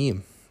as a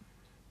team,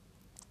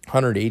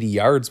 180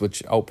 yards,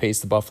 which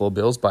outpaced the Buffalo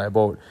Bills by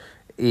about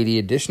 80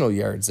 additional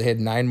yards. They had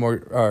 9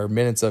 more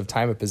minutes of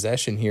time of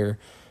possession here,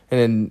 and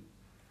then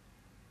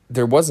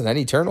there wasn't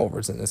any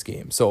turnovers in this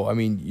game. So, I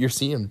mean, you're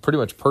seeing pretty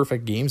much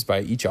perfect games by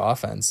each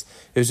offense.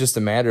 It was just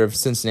a matter of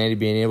Cincinnati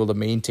being able to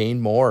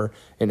maintain more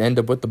and end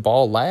up with the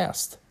ball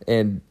last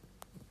and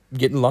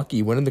getting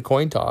lucky, winning the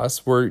coin toss,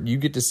 where you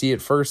get to see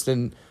it first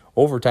in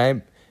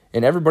overtime,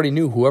 and everybody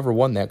knew whoever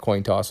won that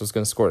coin toss was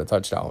going to score a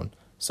touchdown.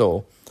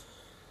 So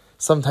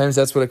sometimes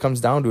that's what it comes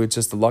down to. It's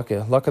just the luck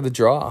of the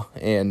draw.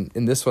 And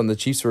in this one, the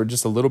Chiefs were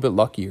just a little bit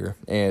luckier.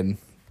 And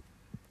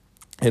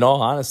in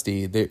all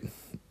honesty,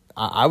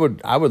 I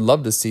would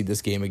love to see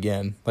this game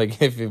again.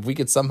 Like if we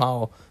could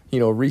somehow,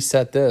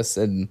 reset this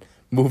and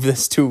move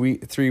this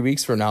 3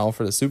 weeks from now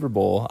for the Super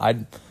Bowl,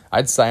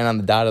 I'd sign on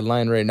the dotted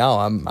line right now.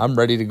 I'm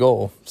ready to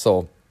go.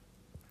 So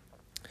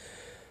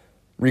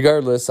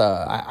regardless,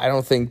 I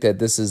don't think that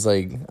this is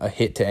like a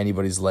hit to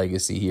anybody's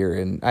legacy here.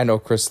 And I know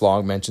Chris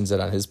Long mentions it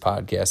on his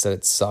podcast that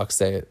it sucks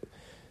that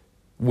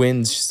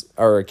wins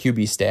are a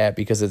QB stat,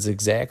 because it's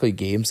exactly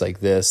games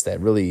like this that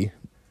really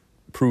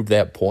prove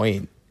that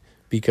point.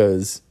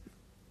 Because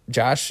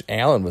Josh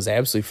Allen was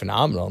absolutely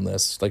phenomenal in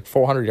this, like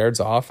 400 yards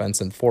of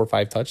offense and 4 or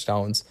 5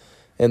 touchdowns.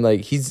 And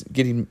like he's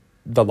getting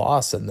the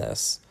loss in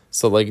this.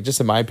 So like, just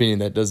in my opinion,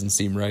 that doesn't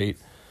seem right.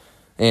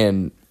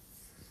 And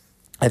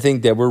I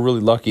think that we're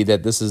really lucky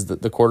that this is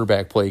the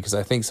quarterback play, because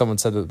I think someone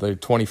said that they're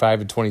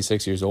 25 and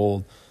 26 years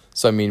old.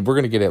 So, I mean, we're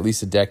going to get at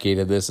least a decade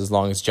of this as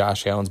long as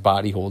Josh Allen's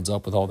body holds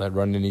up with all that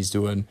running he's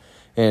doing.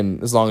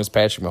 And as long as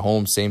Patrick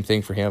Mahomes, same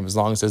thing for him. As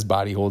long as his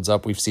body holds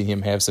up, we've seen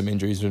him have some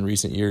injuries in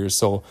recent years.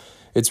 So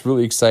it's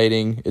really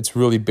exciting. It's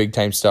really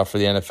big-time stuff for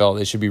the NFL.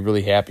 They should be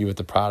really happy with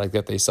the product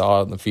that they saw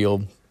out in the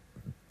field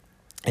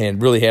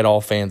and really had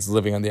all fans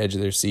living on the edge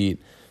of their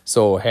seat.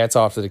 So hats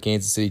off to the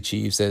Kansas City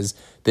Chiefs as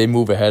they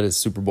move ahead as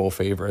Super Bowl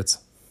favorites.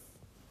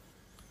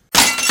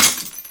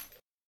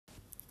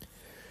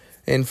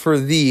 And for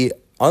the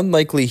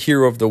unlikely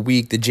hero of the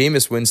week, the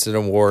Jameis Winston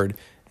Award,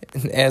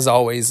 as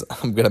always,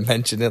 I'm going to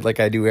mention it like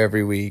I do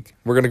every week.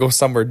 We're going to go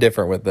somewhere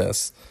different with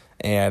this.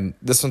 And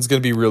this one's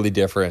going to be really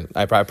different.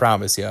 I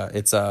promise you.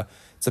 It's a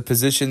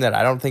position that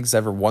I don't think has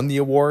ever won the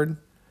award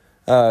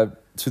through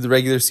the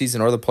regular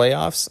season or the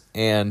playoffs.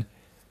 And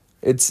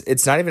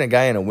it's not even a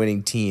guy on a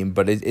winning team,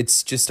 but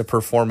it's just a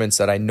performance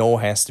that I know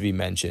has to be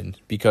mentioned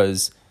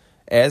because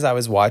as I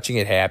was watching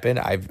it happen,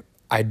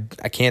 I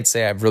can't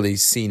say I've really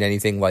seen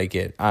anything like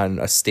it on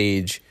a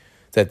stage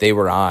that they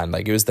were on.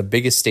 Like, it was the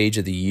biggest stage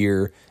of the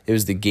year. It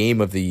was the game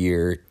of the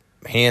year,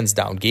 hands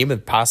down, game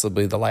of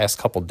possibly the last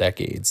couple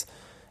decades.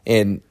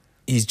 And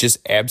he's just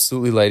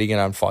absolutely lighting it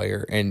on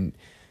fire and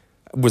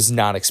was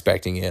not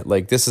expecting it.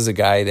 Like, this is a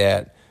guy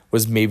that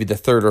was maybe the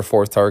third or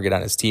fourth target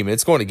on his team. And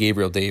it's going to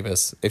Gabriel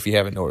Davis, if you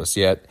haven't noticed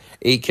yet.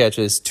 8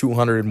 catches,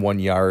 201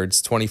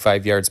 yards,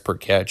 25 yards per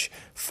catch,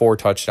 4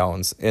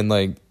 touchdowns. And,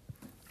 like,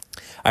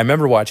 I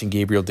remember watching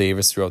Gabriel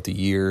Davis throughout the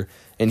year,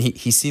 and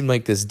he seemed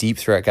like this deep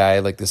threat guy,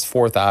 like this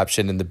fourth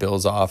option in the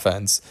Bills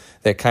offense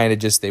that kind of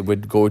just they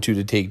would go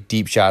to take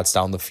deep shots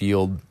down the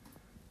field.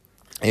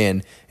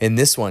 And in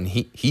this one,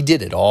 he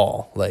did it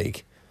all.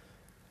 Like,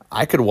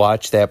 I could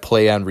watch that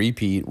play on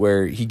repeat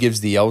where he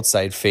gives the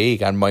outside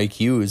fake on Mike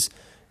Hughes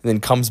and then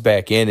comes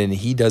back in, and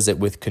he does it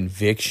with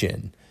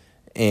conviction.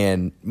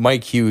 And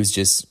Mike Hughes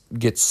just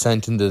gets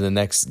sent into the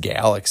next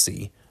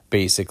galaxy,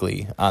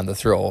 basically, on the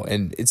throw.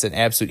 And it's an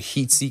absolute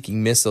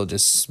heat-seeking missile,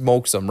 just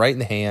smokes him right in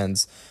the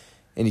hands,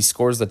 and he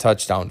scores the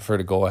touchdown for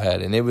the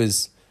go-ahead. And it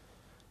was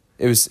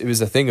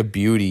a thing of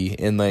beauty.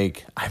 And,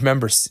 like, I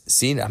remember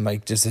seeing it. I'm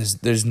like,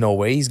 there's no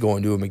way he's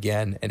going to him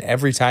again. And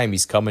every time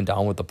he's coming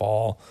down with the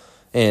ball.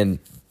 And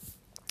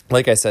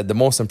like I said, the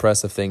most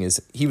impressive thing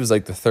is he was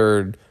like the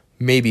third,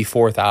 maybe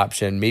fourth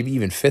option, maybe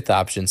even fifth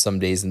option some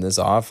days in this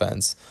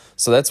offense.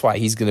 So that's why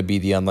he's going to be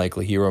the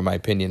unlikely hero, in my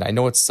opinion. I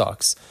know it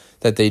sucks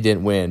that they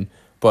didn't win,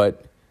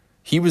 but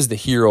he was the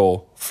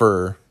hero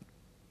for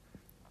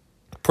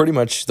pretty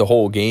much the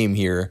whole game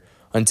here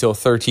until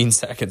 13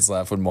 seconds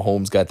left when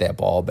Mahomes got that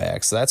ball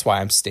back. So that's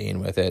why I'm staying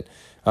with it.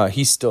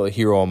 He's still a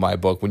hero in my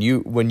book. When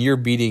you're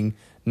beating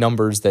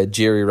numbers that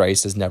Jerry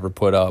Rice has never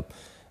put up,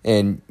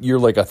 and you're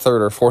like a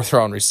third or fourth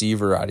round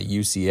receiver out of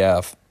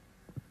UCF,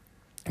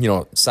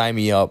 sign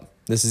me up.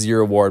 This is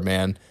your award,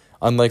 man.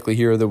 Unlikely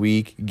hero of the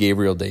week,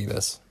 Gabriel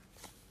Davis.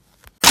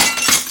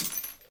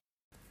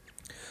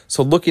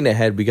 So looking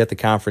ahead, we got the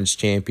conference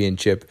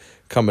championship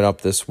coming up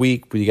this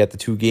week. We got the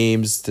 2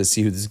 games to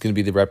see who's going to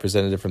be the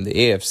representative from the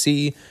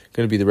AFC,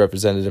 going to be the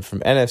representative from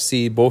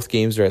NFC. Both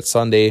games are at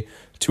Sunday,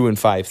 2 and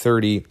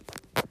 5:30.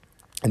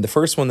 And the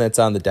first one that's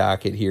on the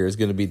docket here is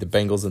going to be the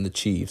Bengals and the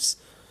Chiefs.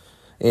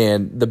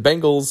 And the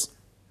Bengals,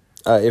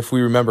 if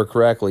we remember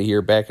correctly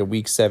here, back in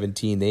Week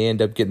 17, they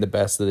end up getting the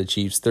best of the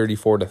Chiefs,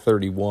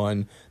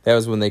 34-31. That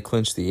was when they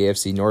clinched the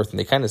AFC North, and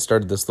they kind of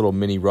started this little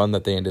mini run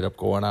that they ended up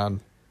going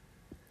on.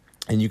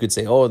 And you could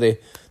say, oh, they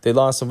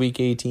lost in Week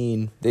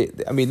 18. They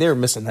were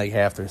missing like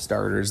half their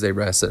starters. They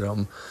rested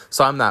them.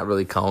 So I'm not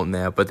really counting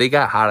that. But they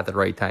got hot at the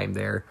right time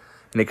there,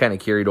 and they kind of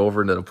carried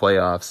over into the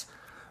playoffs.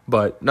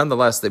 But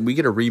nonetheless, we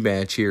get a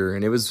rematch here,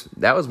 and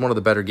that was one of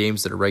the better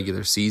games of the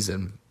regular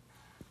season.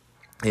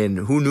 And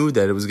who knew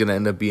that it was going to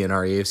end up being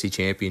our AFC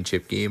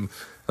Championship game,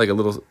 like a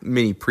little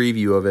mini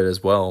preview of it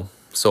as well.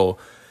 So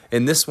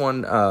in this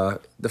one,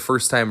 the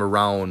first time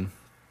around,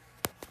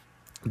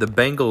 the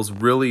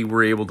Bengals really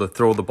were able to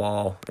throw the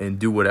ball and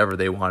do whatever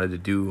they wanted to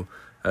do.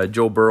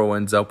 Joe Burrow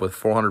ends up with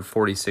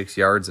 446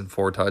 yards and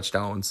 4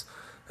 touchdowns.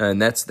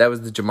 And that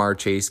was the Ja'Marr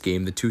Chase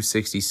game, the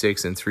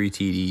 266 and 3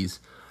 TDs.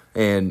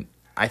 And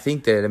I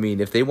think that,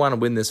 if they want to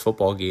win this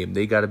football game,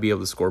 they got to be able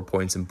to score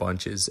points in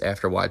bunches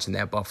after watching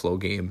that Buffalo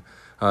game.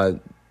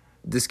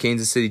 This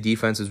Kansas City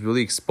defense is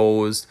really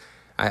exposed.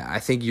 I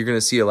think you're going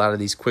to see a lot of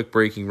these quick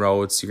breaking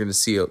routes. You're going to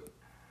see a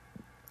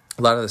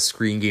lot of the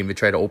screen game to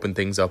try to open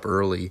things up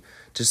early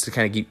just to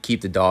kind of keep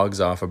the dogs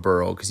off of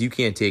Burrow, because you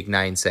can't take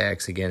 9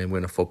 sacks again and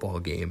win a football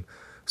game.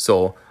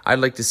 So I'd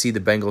like to see the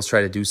Bengals try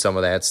to do some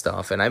of that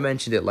stuff. And I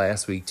mentioned it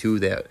last week too,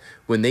 that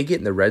when they get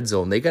in the red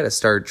zone, they got to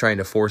start trying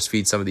to force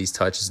feed some of these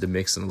touches to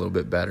mix in a little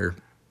bit better.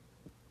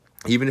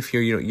 Even if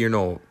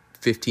you're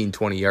 15,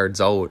 20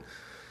 yards out,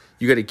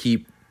 you got to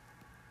keep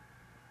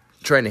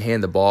trying to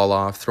hand the ball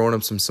off, throwing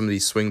him some of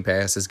these swing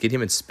passes, get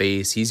him in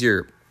space.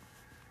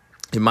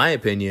 In my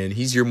opinion,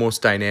 he's your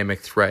most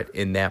dynamic threat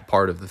in that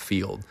part of the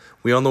field.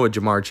 We all know what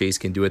Ja'Marr Chase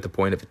can do at the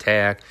point of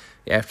attack,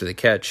 after the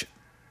catch,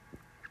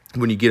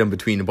 when you get him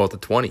between about the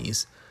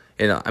 20s.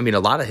 And, a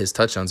lot of his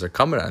touchdowns are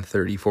coming on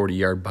 30,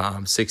 40-yard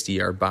bombs,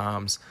 60-yard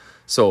bombs.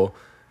 So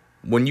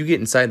when you get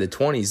inside the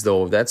 20s,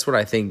 though, that's what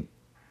I think,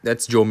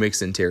 that's Joe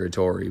Mixon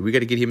territory. We got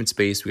to get him in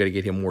space. We got to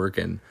get him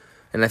working.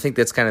 And I think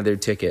that's kind of their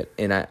ticket.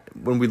 And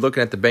when we're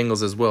looking at the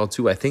Bengals as well,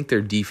 too, I think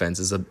their defense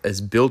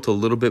is built a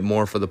little bit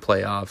more for the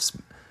playoffs,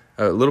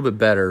 a little bit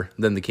better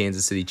than the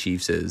Kansas City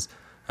Chiefs is.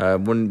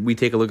 When we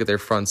take a look at their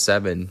front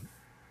seven,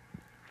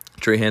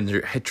 Trey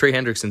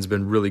Hendrickson's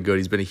been really good.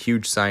 He's been a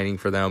huge signing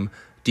for them.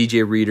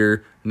 DJ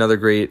Reader, another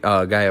great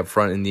guy up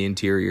front in the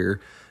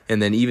interior.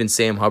 And then even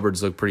Sam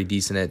Hubbard's looked pretty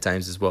decent at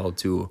times as well,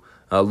 too.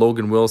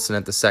 Logan Wilson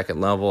at the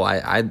second level,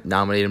 I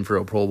nominate him for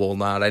a Pro Bowl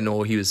nod. I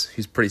know he's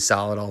pretty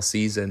solid all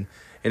season.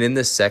 And in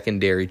this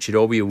secondary,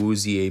 Chidobe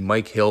Awuzie,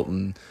 Mike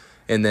Hilton,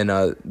 and then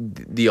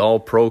the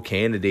all-pro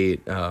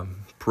candidate,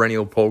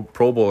 perennial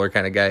Pro Bowler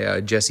kind of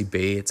guy, Jesse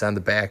Bates on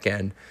the back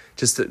end.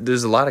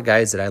 There's a lot of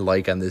guys that I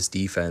like on this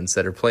defense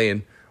that are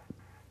playing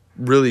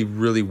really,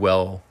 really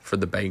well for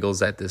the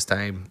Bengals at this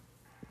time.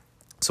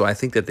 So I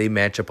think that they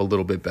match up a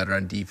little bit better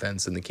on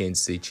defense than the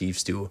Kansas City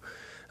Chiefs do.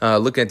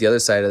 Looking at the other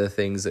side of the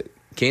things,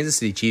 Kansas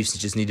City Chiefs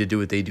just need to do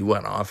what they do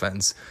on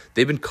offense.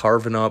 They've been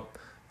carving up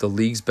the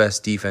league's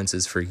best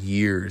defenses for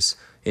years.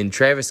 And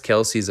Travis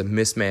Kelce is a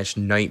mismatched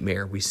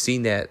nightmare. We've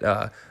seen that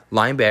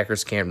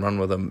linebackers can't run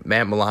with him.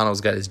 Matt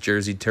Milano's got his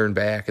jersey turned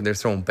back, and they're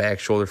throwing back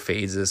shoulder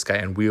fades at this guy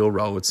on wheel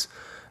routes.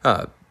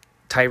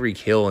 Tyreek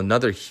Hill,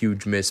 another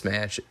huge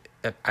mismatch.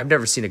 I've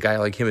never seen a guy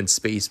like him in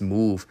space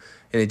move,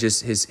 and it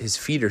just his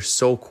feet are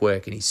so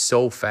quick and he's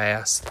so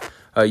fast.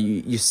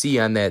 You see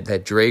on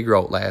that drag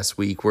route last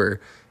week where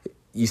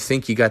you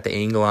think you got the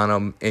angle on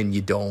him and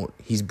you don't.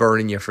 He's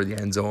burning you for the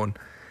end zone.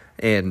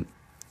 And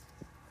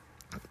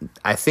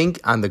I think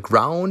on the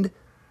ground,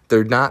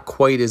 they're not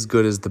quite as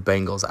good as the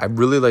Bengals. I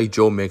really like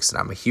Joe Mixon.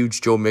 I'm a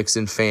huge Joe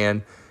Mixon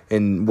fan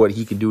and what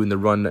he can do in the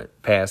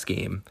run-pass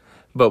game.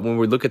 But when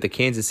we look at the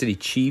Kansas City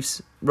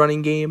Chiefs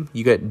running game,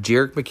 you got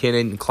Jerick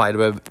McKinnon and Clyde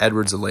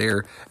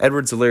Edwards-Helaire.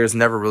 Edwards-Helaire has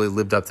never really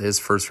lived up to his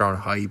first-round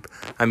hype.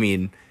 I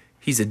mean,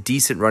 he's a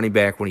decent running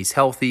back when he's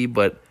healthy,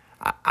 but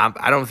I'm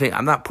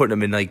not putting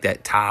him in like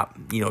that top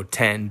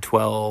 10,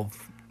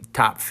 12,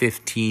 top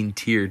 15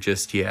 tier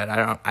just yet.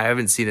 I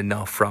haven't seen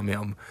enough from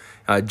him.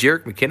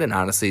 Jerick McKinnon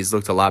honestly has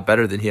looked a lot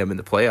better than him in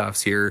the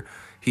playoffs here.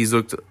 He's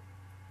looked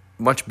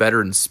much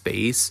better in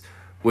space,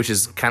 which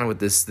is kind of what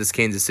this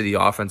Kansas City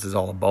offense is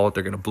all about.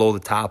 They're going to blow the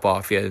top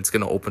off you. It's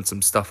going to open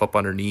some stuff up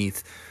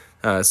underneath.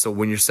 So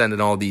when you're sending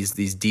all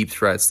these deep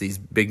threats, these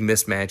big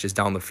mismatches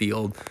down the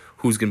field,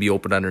 who's going to be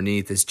open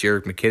underneath? This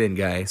Jerick McKinnon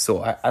guy.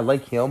 So I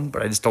like him,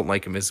 but I just don't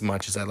like him as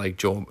much as I like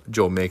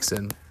Joe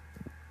Mixon.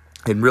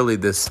 And really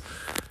this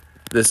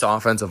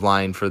offensive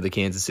line for the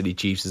Kansas City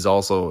Chiefs is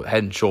also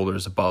head and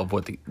shoulders above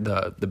what the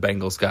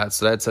Bengals got.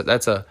 So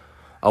that's a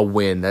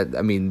win.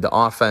 The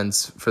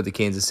offense for the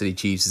Kansas City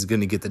Chiefs is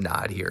going to get the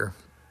nod here.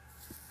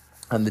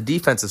 On the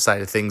defensive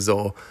side of things,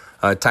 though,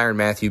 Tyrann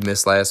Mathieu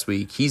missed last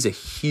week. He's a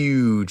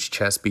huge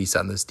chess piece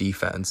on this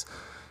defense.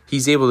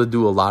 He's able to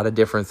do a lot of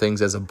different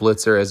things as a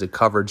blitzer, as a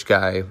coverage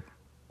guy.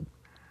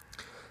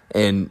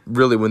 And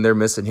really, when they're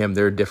missing him,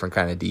 they're a different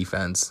kind of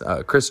defense.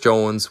 Chris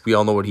Jones, we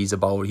all know what he's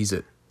about. He's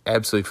an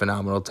absolutely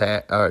phenomenal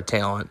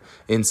talent,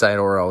 inside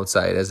or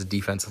outside, as a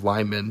defensive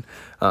lineman.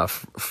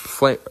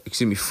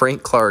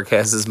 Frank Clark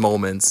has his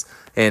moments,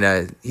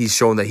 and he's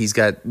shown that he's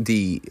got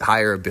the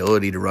higher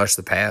ability to rush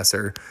the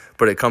passer,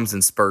 but it comes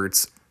in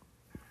spurts.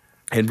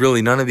 And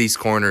really, none of these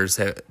corners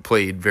have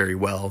played very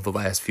well the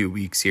last few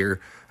weeks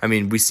here. I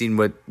mean, we've seen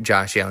what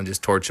Josh Allen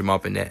just torched him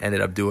up and ended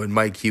up doing.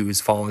 Mike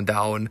Hughes falling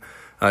down,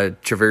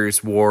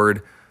 Travarius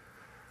Ward,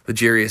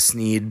 L'Jarius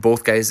Sneed,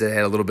 both guys that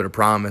had a little bit of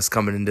promise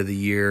coming into the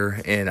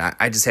year, and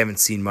I just haven't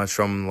seen much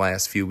from them the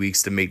last few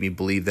weeks to make me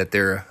believe that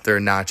they're a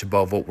notch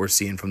above what we're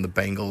seeing from the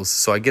Bengals.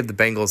 So I give the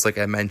Bengals, like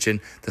I mentioned,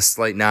 the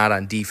slight nod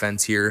on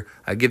defense here.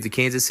 I give the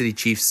Kansas City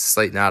Chiefs a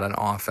slight nod on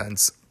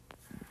offense.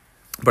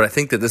 But I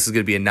think that this is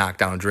going to be a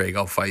knockdown,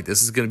 drag-out fight.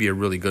 This is going to be a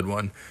really good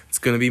one. It's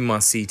going to be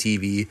must-see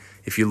TV.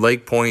 If you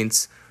like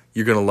points,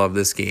 you're going to love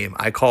this game.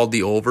 I called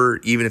the over,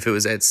 even if it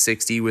was at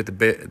 60 with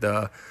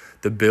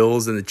the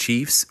Bills and the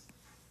Chiefs.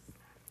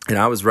 And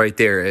I was right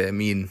there. I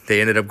mean, they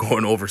ended up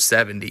going over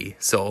 70.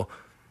 So,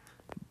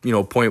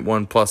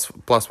 0.1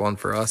 plus one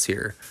for us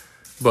here.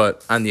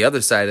 But on the other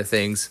side of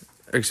things,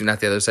 actually not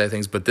the other side of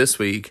things, but this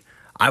week,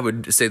 I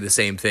would say the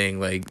same thing.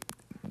 Like,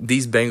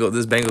 this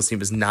Bengals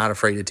team is not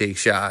afraid to take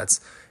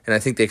shots. And I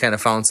think they kind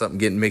of found something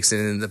getting mixed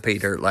in the pay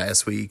dirt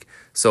last week.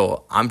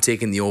 So I'm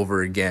taking the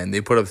over again. They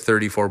put up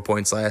 34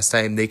 points last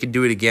time. They could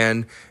do it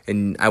again.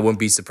 And I wouldn't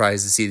be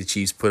surprised to see the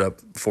Chiefs put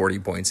up 40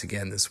 points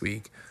again this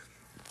week.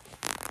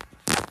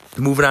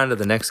 Moving on to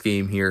the next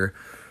game here,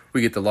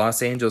 we get the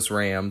Los Angeles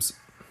Rams,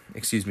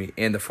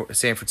 and the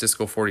San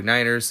Francisco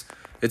 49ers.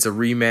 It's a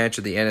rematch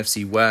of the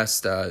NFC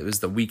West. It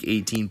was the Week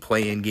 18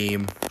 play-in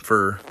game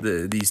for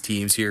these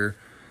teams here.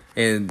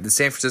 And the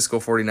San Francisco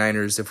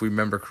 49ers, if we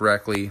remember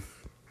correctly,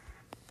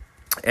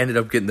 ended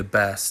up getting the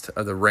best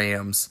of the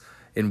Rams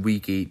in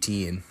Week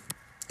 18.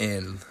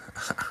 And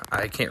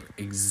I can't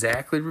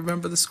exactly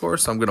remember the score,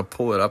 so I'm going to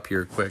pull it up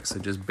here quick, so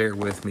just bear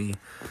with me.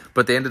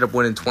 But they ended up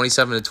winning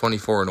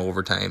 27-24 in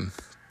overtime.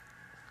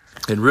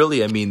 And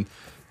really, I mean,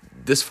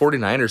 this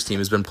 49ers team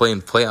has been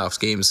playing playoffs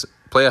games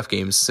playoff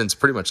games since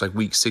pretty much like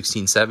week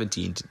 16,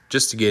 17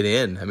 just to get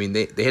in. I mean,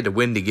 they had to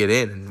win to get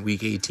in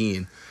week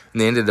 18,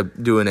 and they ended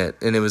up doing it.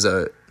 And it was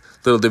a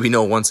little did we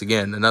know, once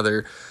again,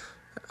 another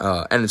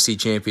NFC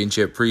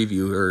Championship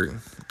preview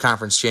or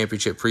Conference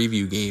Championship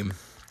preview game.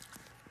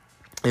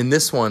 In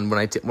this one,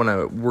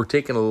 we're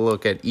taking a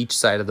look at each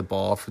side of the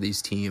ball for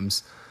these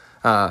teams,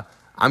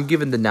 I'm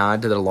giving the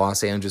nod to the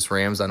Los Angeles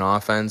Rams on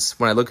offense.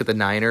 When I look at the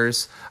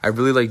Niners, I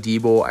really like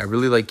Debo. I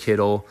really like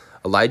Kittle.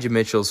 Elijah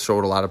Mitchell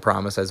showed a lot of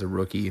promise as a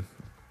rookie.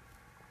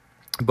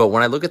 But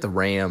when I look at the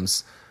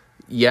Rams,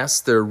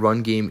 yes, their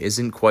run game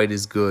isn't quite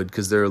as good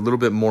because they're a little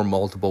bit more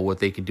multiple what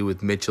they can do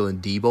with Mitchell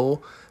and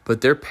Debo.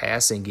 But their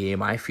passing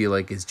game, I feel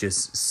like, is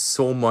just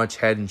so much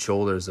head and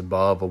shoulders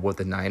above of what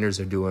the Niners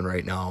are doing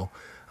right now.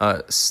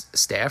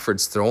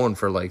 Stafford's throwing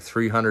for like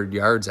 300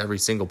 yards every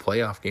single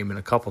playoff game and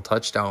a couple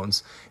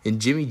touchdowns. And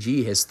Jimmy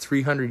G has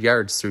 300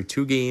 yards through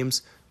 2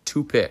 games,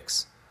 2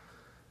 picks.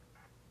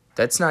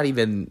 That's not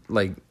even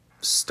like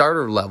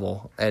starter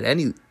level at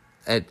any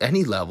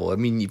level. I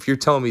mean, if you're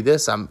telling me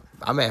this, I'm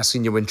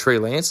asking you when Trey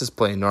Lance is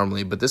playing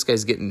normally, but this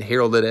guy's getting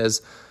heralded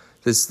as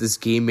this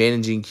game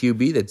managing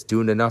QB that's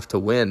doing enough to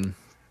win,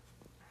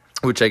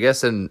 which I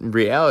guess in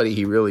reality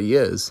he really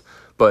is.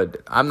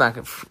 But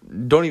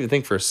don't even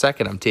think for a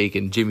second I'm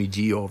taking Jimmy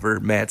G over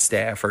Matt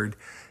Stafford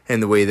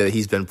and the way that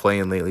he's been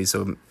playing lately.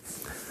 So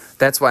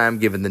that's why I'm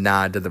giving the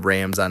nod to the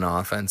Rams on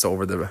offense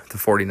over the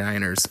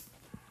 49ers.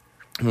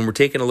 When we're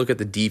taking a look at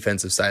the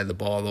defensive side of the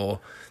ball, though,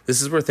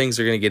 this is where things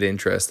are going to get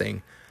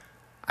interesting.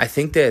 I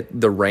think that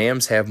the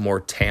Rams have more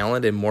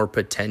talent and more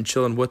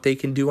potential in what they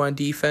can do on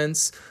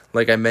defense.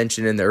 Like I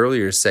mentioned in the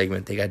earlier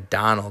segment, they got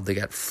Donald, they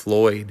got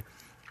Floyd,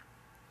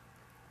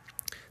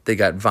 they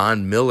got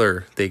Von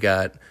Miller, they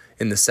got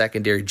in the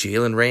secondary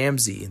Jalen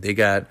Ramsey, they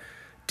got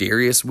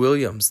Darius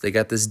Williams, they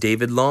got this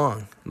David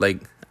Long. Like,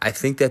 I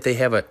think that they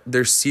have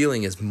their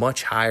ceiling is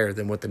much higher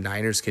than what the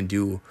Niners can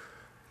do.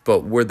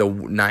 But where the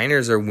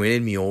Niners are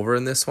winning me over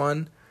in this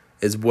one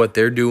is what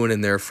they're doing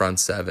in their front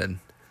seven.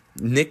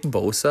 Nick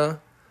Bosa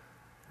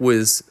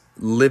was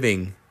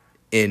living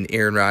in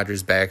Aaron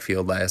Rodgers'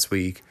 backfield last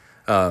week.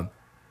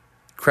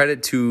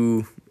 Credit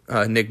to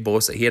Nick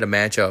Bosa. He had a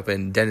matchup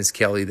in Dennis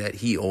Kelly that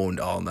he owned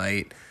all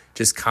night,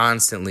 just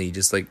constantly,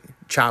 just like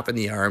chopping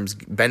the arms,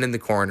 bending the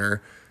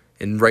corner,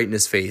 and right in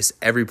his face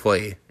every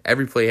play.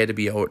 Every play had to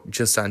be out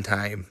just on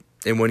time.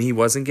 And when he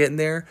wasn't getting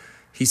there,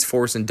 he's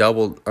forcing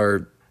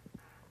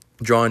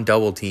drawing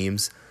double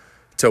teams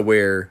to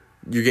where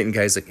you're getting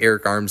guys like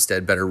Eric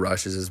Armstead better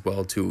rushes as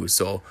well too.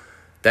 So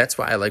that's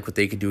why I like what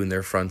they could do in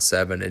their front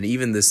seven. And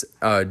even this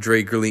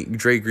Dre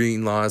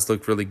Greenlaw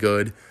looked really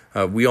good.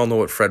 We all know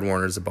what Fred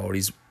Warner's about.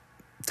 He's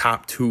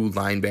top 2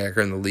 linebacker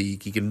in the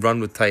league. He can run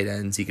with tight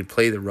ends. He can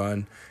play the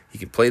run. He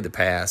can play the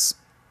pass.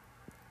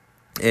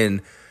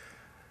 And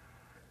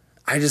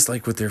I just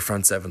like what their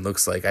front seven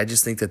looks like. I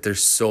just think that they're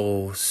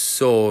so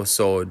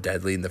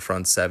deadly in the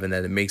front seven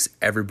that it makes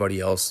everybody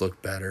else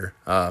look better.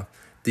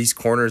 These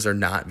corners are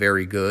not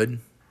very good.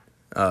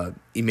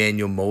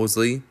 Emmanuel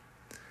Mosley,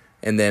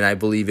 and then I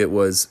believe it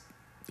was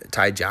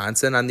Ty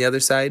Johnson on the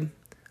other side.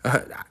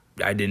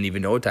 I didn't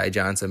even know Ty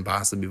Johnson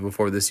possibly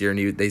before this year,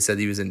 and they said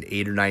he was an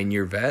 8 or 9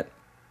 year vet.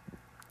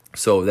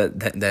 So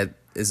that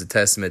is a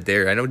testament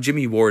there. I know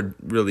Jimmy Ward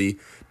really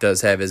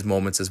does have his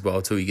moments as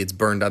well too. He gets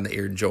burned on the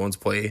Aaron Jones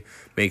play,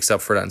 makes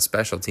up for it on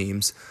special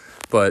teams.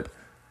 But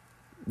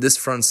this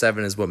front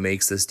seven is what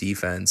makes this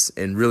defense,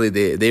 and really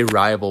they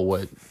rival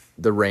what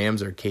the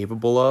Rams are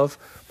capable of.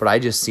 But I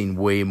just seen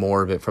way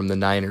more of it from the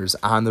Niners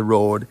on the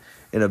road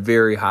in a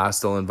very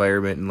hostile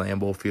environment in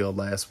Lambeau Field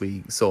last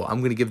week. So I'm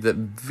going to give the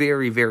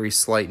very, very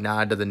slight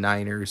nod to the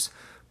Niners,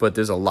 but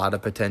there's a lot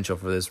of potential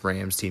for this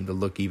Rams team to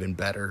look even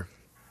better.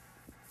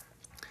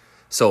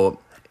 So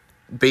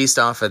based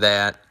off of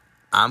that,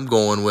 I'm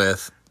going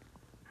with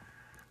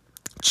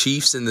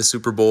Chiefs in the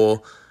Super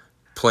Bowl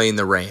playing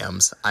the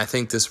Rams. I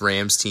think this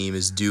Rams team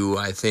is due.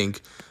 I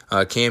think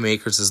Cam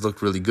Akers has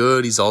looked really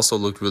good. He's also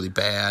looked really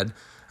bad.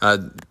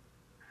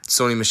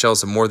 Sony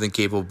Michel's a more than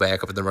capable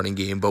backup in the running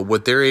game, but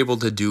what they're able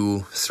to do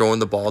throwing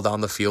the ball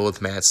down the field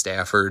with Matt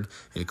Stafford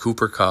and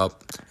Cooper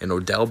Kupp and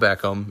Odell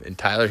Beckham and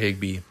Tyler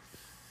Higbee,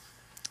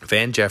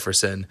 Van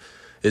Jefferson,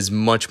 is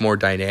much more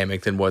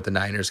dynamic than what the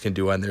Niners can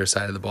do on their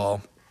side of the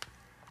ball.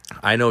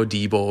 I know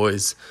Debo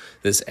is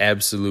this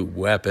absolute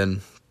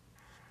weapon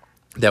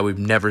that we've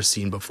never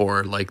seen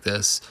before like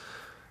this,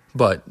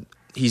 but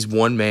he's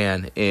one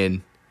man,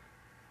 and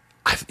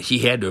he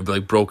had to have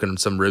like broken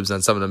some ribs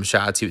on some of them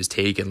shots he was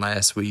taking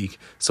last week.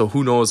 So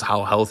who knows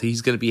how healthy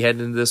he's going to be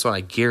heading into this one. I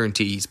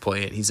guarantee he's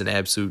playing. He's an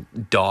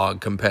absolute dog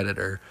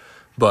competitor,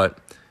 but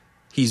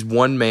he's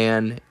one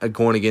man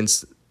going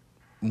against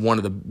one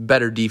of the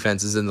better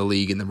defenses in the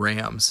league in the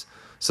Rams.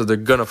 So they're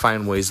going to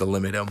find ways to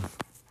limit him.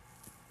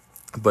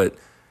 But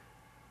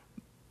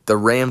the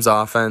Rams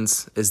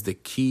offense is the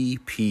key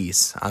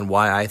piece on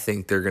why I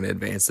think they're going to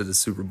advance to the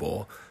Super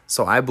Bowl.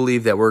 So I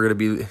believe that we're going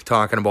to be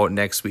talking about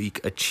next week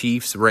a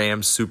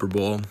Chiefs-Rams Super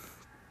Bowl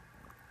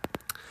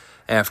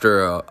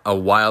after a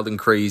wild and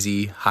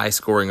crazy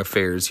high-scoring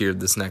affairs here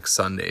this next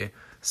Sunday.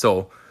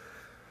 So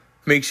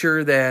make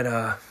sure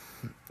that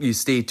you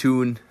stay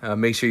tuned.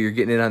 Make sure you're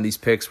getting in on these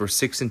picks. We're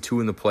 6-2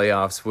 in the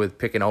playoffs with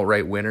picking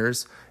outright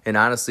winners. And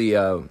honestly,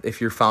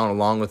 if you're following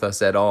along with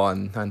us at all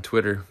on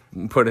Twitter,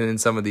 putting in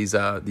some of these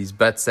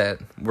bets that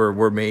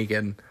we're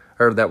making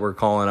or that we're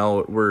calling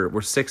out, we're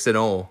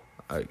 6-0.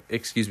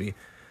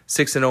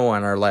 6-0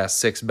 on our last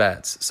 6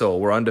 bets. So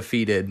we're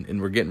undefeated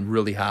and we're getting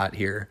really hot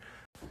here.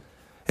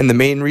 And the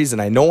main reason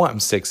I know I'm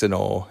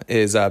 6-0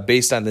 is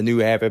based on the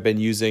new app I've been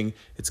using.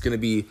 It's going to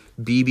be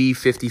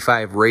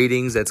BB55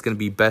 ratings. That's going to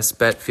be Best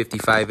Bet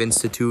 55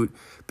 Institute.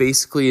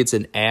 Basically, it's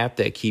an app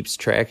that keeps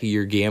track of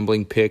your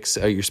gambling picks,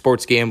 your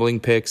sports gambling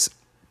picks,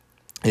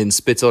 and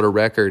spits out a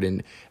record.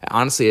 And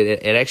honestly,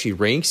 it actually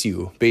ranks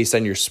you based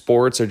on your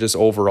sports or just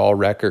overall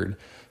record.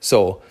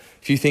 So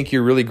if you think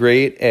you're really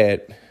great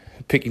at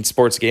picking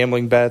sports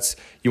gambling bets,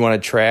 you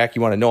want to track,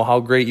 you want to know how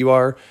great you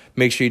are,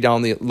 make sure you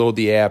download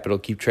the app. It'll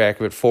keep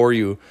track of it for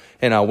you.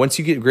 And once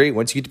you get great,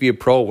 once you get to be a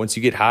pro, once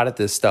you get hot at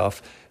this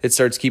stuff, it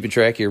starts keeping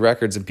track of your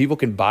records and people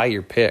can buy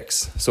your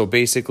picks. So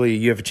basically,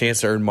 you have a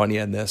chance to earn money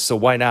on this. So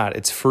why not?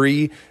 It's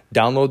free.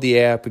 Download the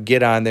app,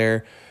 get on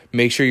there,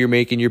 make sure you're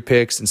making your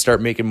picks and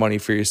start making money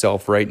for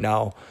yourself right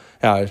now.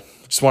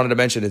 Just wanted to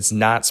mention it's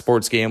not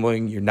sports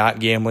gambling. You're not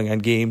gambling on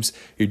games.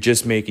 You're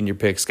just making your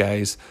picks,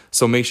 guys.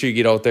 So make sure you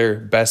get out there.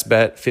 Best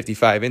Bet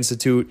 55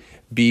 Institute,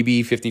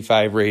 BB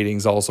 55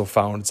 ratings also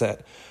found. It's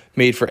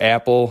made for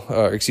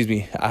iPhones,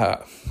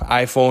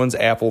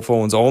 Apple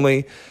phones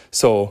only.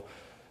 So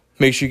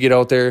make sure you get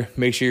out there.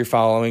 Make sure you're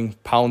following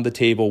Pound the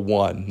Table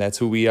 1. That's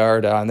who we are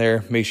down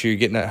there. Make sure you're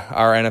getting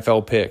our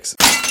NFL picks.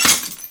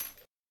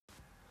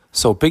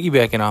 So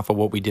piggybacking off of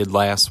what we did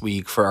last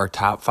week for our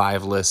top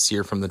 5 lists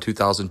here from the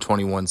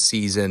 2021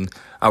 season,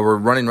 we're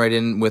running right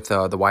in with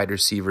the wide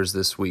receivers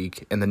this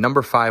week. And the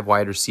number 5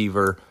 wide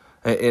receiver,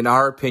 in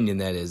our opinion,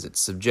 that is, it's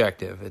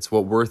subjective. It's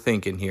what we're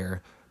thinking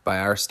here by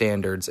our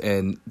standards.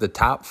 And the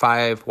top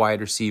 5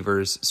 wide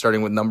receivers,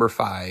 starting with number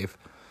 5,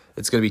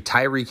 it's going to be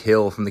Tyreek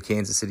Hill from the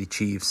Kansas City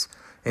Chiefs.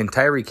 And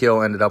Tyreek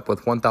Hill ended up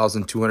with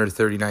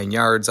 1,239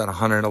 yards on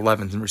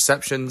 111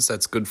 receptions.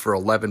 That's good for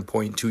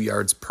 11.2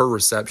 yards per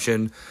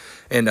reception.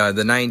 And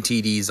the 9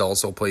 TDs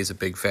also plays a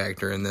big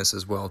factor in this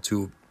as well,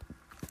 too.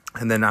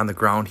 And then on the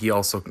ground, he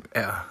also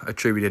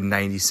attributed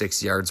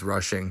 96 yards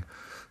rushing.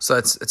 So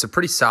it's a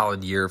pretty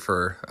solid year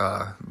for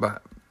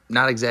but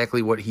not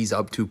exactly what he's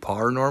up to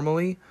par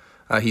normally.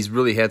 He's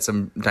really had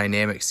some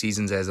dynamic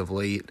seasons as of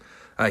late.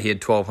 He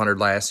had 1,200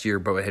 last year,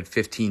 but had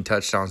 15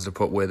 touchdowns to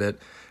put with it.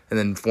 And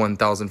then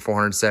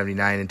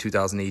 1,479 in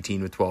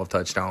 2018 with 12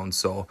 touchdowns.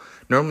 So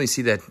normally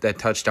see that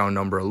touchdown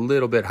number a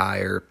little bit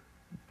higher.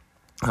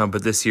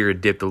 But this year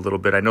it dipped a little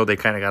bit. I know they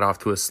kind of got off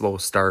to a slow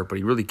start, but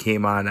he really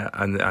came on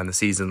the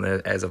season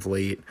as of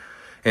late.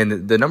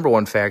 And the number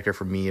one factor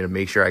for me to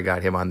make sure I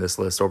got him on this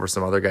list over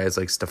some other guys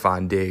like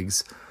Stephon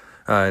Diggs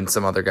and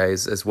some other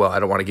guys as well.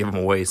 I don't want to give him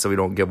away, so we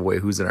don't give away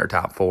who's in our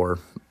top 4.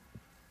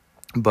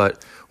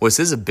 But was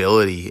his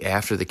ability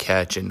after the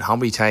catch and how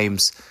many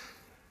times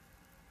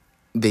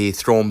they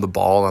throw him the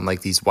ball on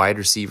like these wide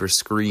receiver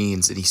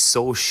screens, and he's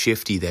so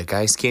shifty that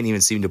guys can't even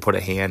seem to put a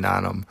hand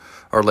on him.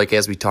 Or like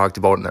as we talked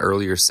about in the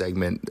earlier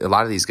segment, a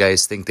lot of these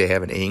guys think they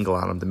have an angle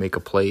on him to make a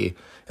play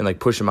and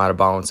like push him out of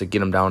bounds to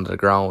get him down to the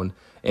ground.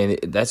 And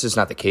that's just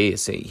not the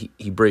case.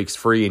 He breaks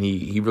free and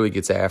he really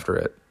gets after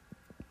it.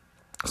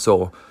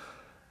 So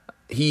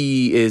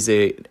he is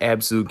an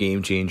absolute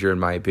game changer in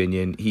my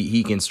opinion.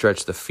 He can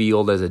stretch the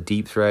field as a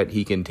deep threat.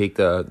 He can take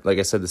like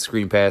I said, the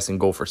screen pass and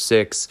go for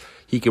 6.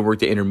 He can work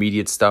the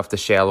intermediate stuff, the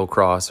shallow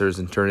crossers,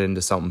 and turn it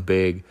into something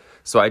big.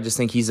 So I just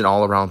think he's an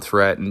all-around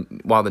threat.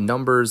 And while the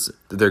numbers,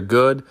 they're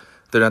good,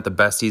 they're not the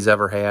best he's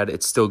ever had.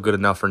 It's still good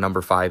enough for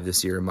number 5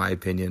 this year in my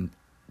opinion.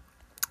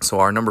 So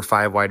our number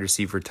 5 wide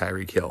receiver,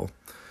 Tyreek Hill.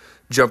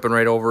 Jumping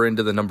right over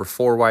into the number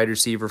 4 wide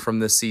receiver from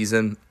this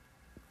season.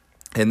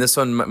 And this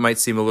one might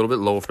seem a little bit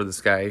low for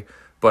this guy,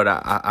 but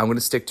I'm going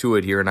to stick to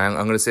it here. And I'm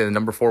going to say the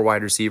number 4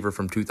 wide receiver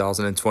from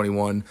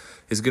 2021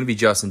 is going to be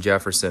Justin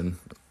Jefferson.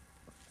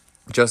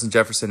 Justin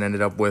Jefferson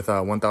ended up with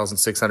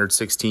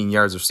 1,616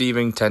 yards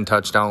receiving, 10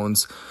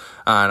 touchdowns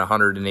on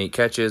 108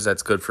 catches.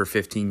 That's good for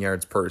 15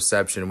 yards per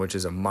reception, which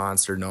is a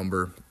monster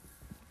number.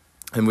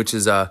 And which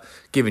is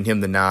giving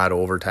him the nod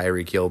over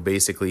Tyreek Hill.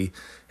 Basically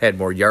had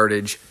more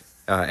yardage,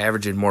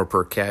 averaging more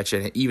per catch,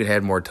 and even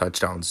had more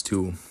touchdowns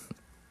too.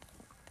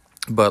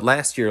 But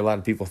last year, a lot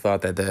of people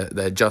thought that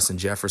that Justin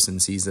Jefferson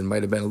season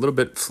might have been a little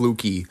bit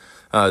fluky,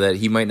 that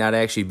he might not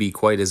actually be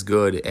quite as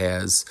good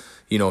as,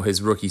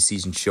 his rookie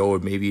season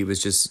showed. Maybe it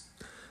was just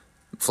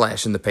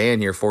flash in the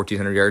pan here,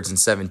 1,400 yards and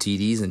 7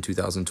 TDs in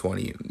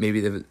 2020.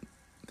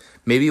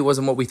 Maybe it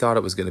wasn't what we thought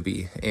it was going to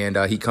be. And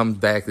he comes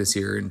back this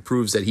year and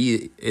proves that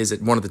he is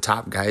one of the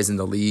top guys in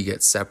the league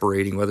at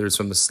separating, whether it's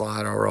from the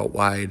slot or out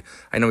wide.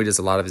 I know he does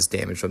a lot of his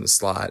damage from the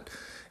slot.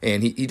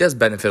 And he does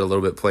benefit a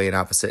little bit playing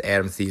opposite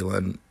Adam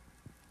Thielen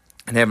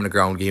and having a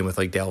ground game with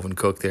like Dalvin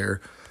Cook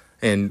there.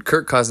 And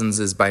Kirk Cousins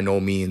is by no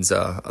means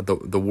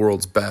the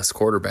world's best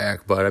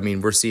quarterback, but I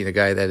mean, we're seeing a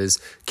guy that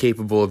is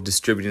capable of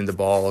distributing the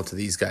ball to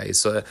these guys.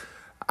 So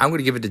I'm going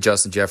to give it to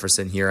Justin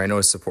Jefferson here. I know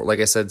his support, like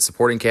I said,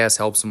 supporting cast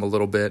helps him a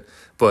little bit,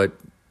 but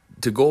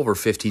to go over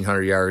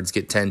 1,500 yards,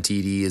 get 10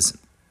 TDs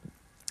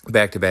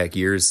back-to-back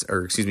years,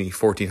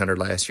 1,400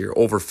 last year,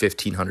 over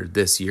 1,500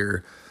 this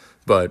year.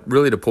 But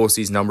really to post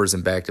these numbers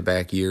in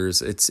back-to-back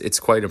years, it's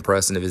quite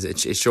impressive.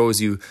 It shows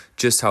you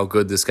just how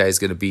good this guy is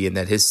going to be and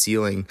that his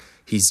ceiling,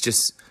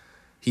 he's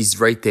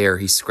right there.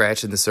 He's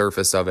scratching the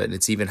surface of it, and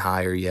it's even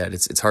higher yet.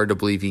 It's hard to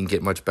believe he can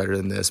get much better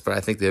than this, but I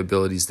think the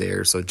ability's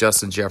there. So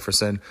Justin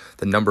Jefferson,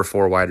 the number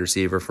 4 wide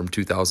receiver from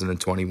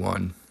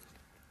 2021.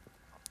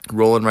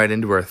 Rolling right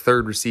into our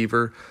third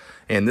receiver,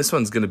 and this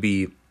one's going to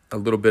be a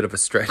little bit of a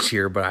stretch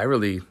here, but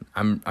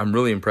I'm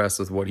really impressed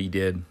with what he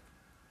did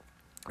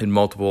in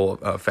multiple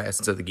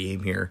facets of the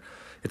game here.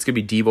 It's going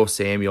to be Deebo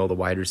Samuel, the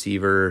wide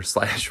receiver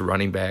 /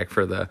 running back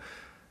for the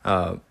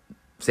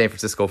San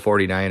Francisco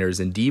 49ers.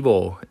 And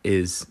Deebo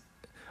is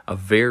a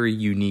very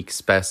unique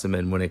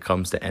specimen when it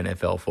comes to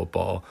NFL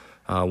football.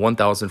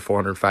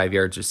 1,405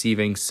 yards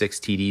receiving, 6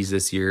 TDs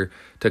this year,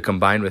 to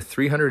combine with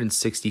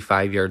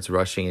 365 yards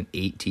rushing and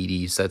 8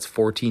 TDs. That's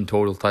 14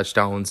 total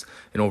touchdowns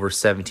and over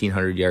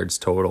 1,700 yards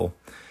total.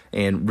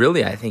 And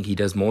really, I think he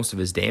does most of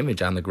his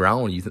damage on the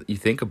ground. You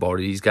think about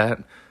it, he's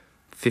got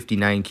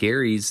 59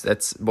 carries.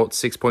 That's about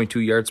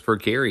 6.2 yards per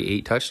carry,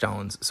 8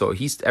 touchdowns. So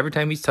every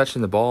time he's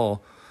touching the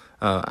ball,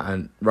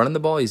 on running the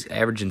ball, he's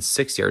averaging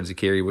 6 yards a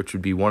carry, which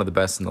would be one of the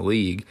best in the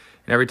league.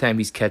 And every time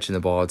he's catching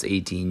the ball, it's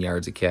 18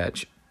 yards a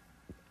catch.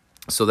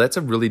 So that's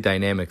a really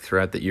dynamic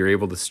threat that you're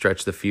able to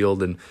stretch the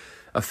field and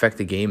affect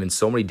the game in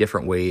so many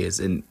different ways.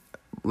 And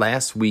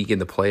last week in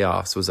the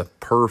playoffs was a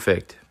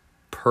perfect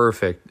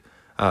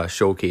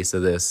showcase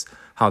of this,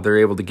 how they're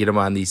able to get him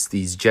on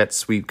these jet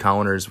sweep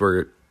counters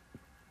where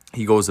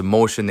he goes in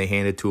motion, they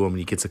hand it to him, and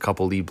he gets a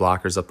couple lead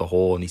blockers up the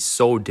hole, and he's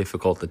so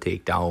difficult to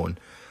take down.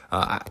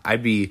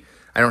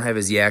 I don't have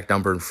his yak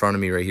number in front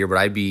of me right here, but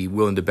I'd be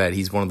willing to bet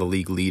he's one of the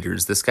league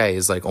leaders. This guy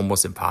is like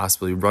almost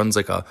impossible. He runs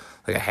like a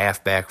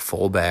halfback,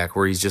 fullback,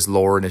 where he's just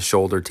lowering his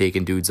shoulder,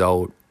 taking dudes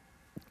out.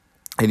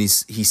 And he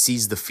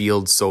sees the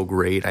field so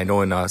great. I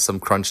know in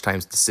some crunch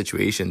time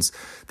situations,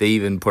 they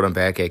even put him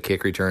back at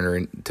kick returner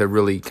and to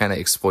really kind of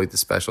exploit the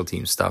special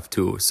team stuff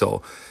too.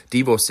 So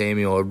Deebo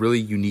Samuel, a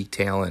really unique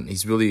talent.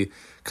 He's really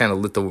kind of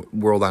lit the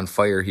world on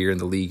fire here in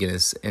the league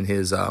in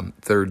his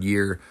third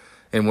year.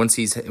 And when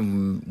he's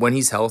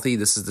healthy,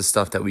 this is the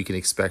stuff that we can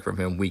expect from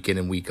him week in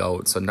and week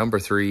out. So number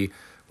 3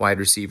 wide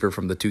receiver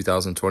from the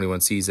 2021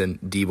 season,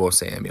 Deebo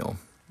Samuel,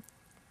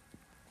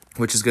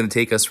 which is going to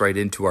take us right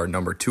into our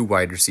number 2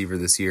 wide receiver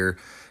this year.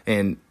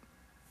 And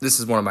this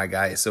is one of my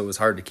guys, so it was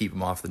hard to keep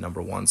him off the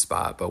number 1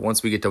 spot. But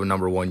once we get to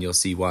number 1, you'll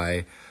see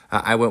why.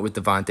 I went with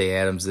Davante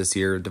Adams this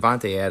year.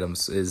 Davante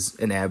Adams is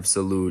an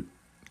absolute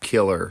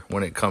killer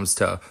when it comes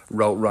to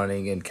route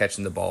running and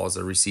catching the ball as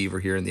a receiver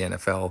here in the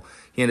NFL.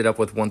 He ended up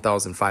with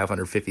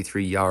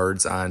 1,553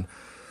 yards on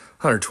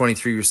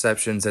 123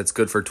 receptions. That's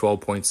good for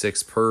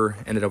 12.6 per.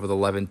 Ended up with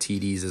 11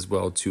 TDs as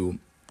well too.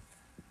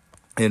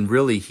 And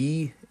really,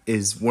 he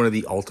is one of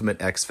the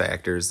ultimate X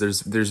factors.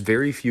 There's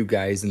very few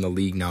guys in the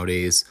league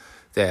nowadays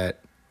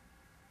that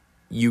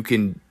you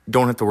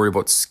don't have to worry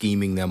about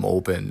scheming them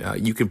open.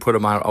 You can put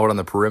them out on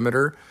the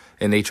perimeter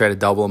and they try to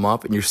double him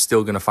up, and you're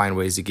still going to find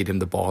ways to get him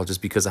the ball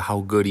just because of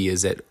how good he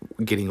is at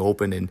getting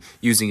open and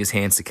using his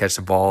hands to catch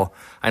the ball.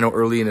 I know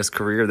early in his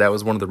career, that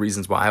was one of the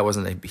reasons why I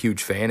wasn't a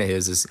huge fan of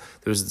his, is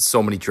there's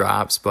so many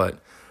drops. But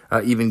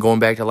even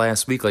going back to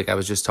last week, like I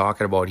was just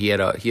talking about, he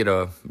had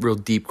a real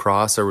deep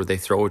crosser where they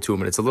throw it to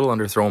him, and it's a little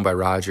underthrown by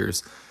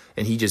Rodgers,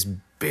 and he just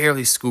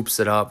barely scoops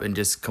it up and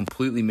just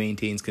completely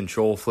maintains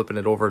control, flipping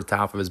it over the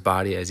top of his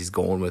body as he's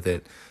going with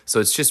it. So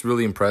it's just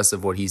really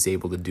impressive what he's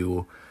able to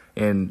do.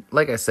 And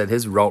like I said,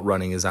 his route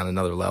running is on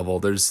another level.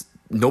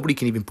 Nobody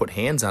can even put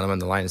hands on him on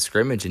the line of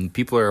scrimmage, and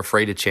people are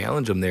afraid to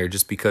challenge him there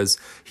just because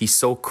he's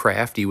so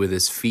crafty with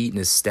his feet and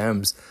his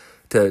stems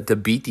to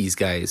beat these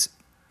guys.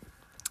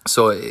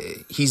 So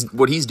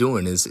what he's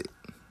doing is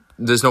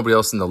there's nobody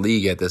else in the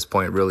league at this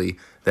point really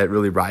that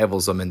really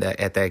rivals him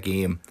at that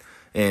game.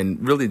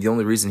 And really the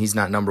only reason he's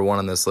not number 1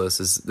 on this list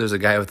is there's a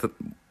guy with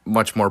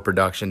much more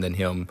production than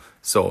him.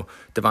 So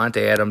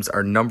Davante Adams,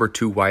 our number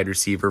 2 wide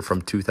receiver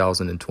from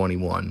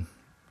 2021.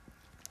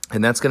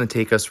 And that's going to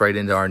take us right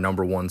into our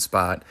number 1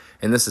 spot.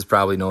 And this is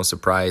probably no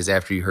surprise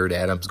after you heard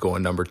Adams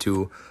going number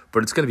 2,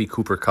 but it's going to be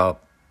Cooper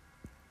Kupp.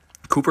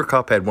 Cooper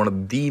Kupp had one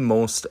of the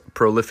most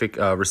prolific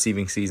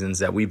receiving seasons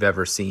that we've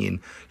ever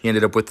seen. He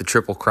ended up with the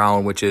Triple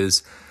Crown, which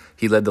is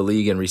he led the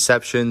league in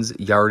receptions,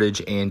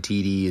 yardage, and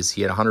TDs.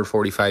 He had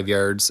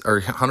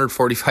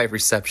 145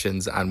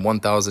 receptions on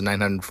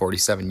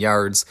 1,947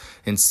 yards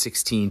and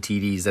 16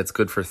 TDs. That's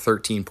good for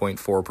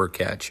 13.4 per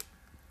catch.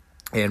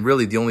 And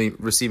really, the only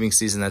receiving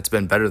season that's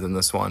been better than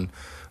this one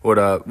would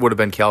have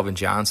been Calvin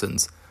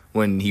Johnson's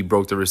when he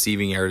broke the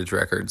receiving yardage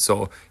record.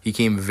 So he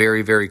came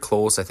very, very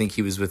close. I think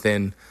he was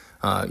within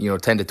 10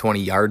 to 20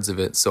 yards of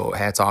it. So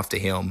hats off to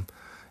him.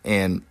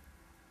 And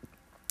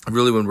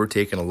really, when we're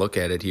taking a look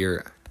at it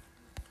here,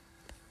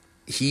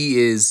 he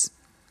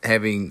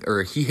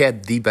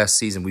had the best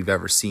season we've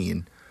ever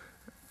seen,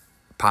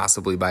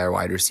 possibly by a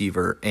wide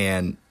receiver,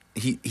 and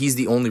he's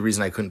the only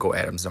reason I couldn't go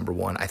Adams number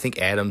one. I think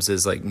Adams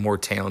is like more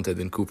talented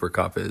than Cooper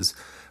Kupp is,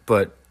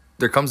 but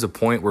there comes a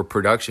point where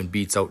production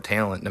beats out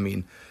talent. I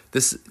mean,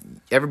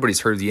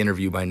 everybody's heard the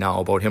interview by now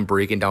about him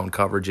breaking down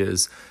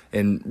coverages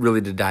and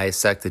really to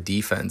dissect the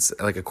defense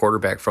like a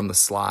quarterback from the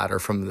slot or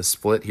from the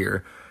split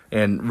here.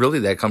 And really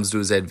that comes to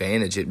his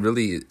advantage. It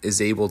really is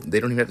able, they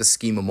don't even have to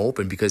scheme him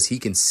open because he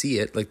can see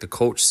it like the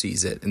coach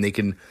sees it. And they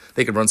can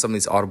run some of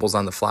these audibles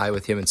on the fly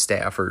with him and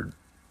Stafford.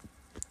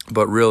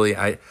 But really,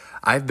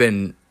 I've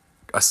been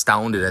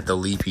astounded at the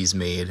leap he's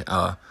made,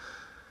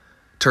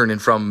 turning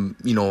from,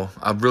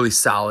 a really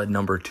solid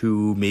number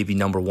two, maybe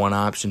number one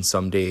option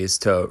some days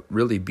to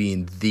really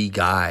being the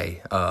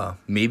guy,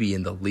 maybe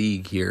in the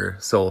league here.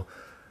 So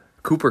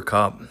Cooper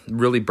Kupp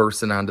really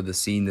bursting onto the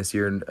scene this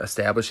year and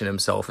establishing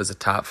himself as a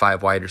top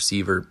 5 wide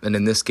receiver. And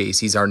in this case,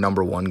 he's our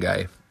number one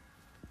guy.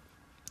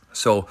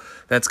 So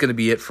that's going to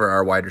be it for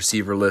our wide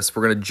receiver list.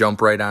 We're going to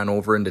jump right on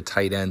over into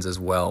tight ends as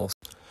well.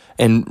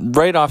 And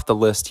right off the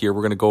list here,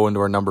 we're going to go into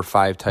our number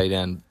 5 tight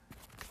end.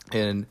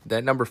 And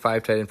that number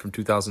 5 tight end from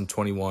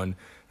 2021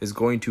 is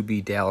going to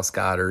be Dallas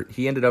Goedert.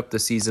 He ended up the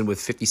season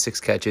with 56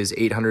 catches,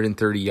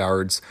 830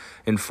 yards,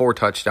 and 4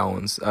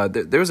 touchdowns.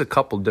 There was a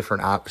couple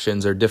different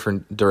options or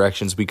different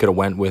directions we could have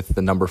went with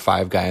the number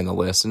 5 guy on the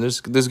list. And there's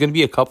going to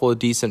be a couple of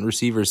decent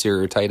receivers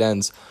here or tight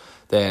ends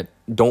that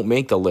don't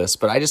make the list,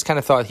 but I just kind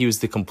of thought he was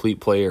the complete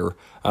player,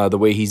 the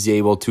way he's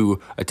able to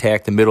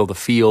attack the middle of the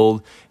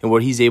field and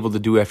what he's able to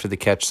do after the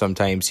catch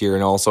sometimes here,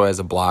 and also as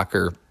a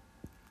blocker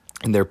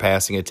in their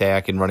passing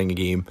attack and running a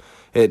game.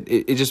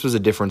 It just was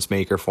a difference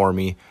maker for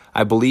me.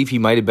 I believe he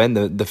might have been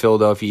the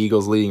Philadelphia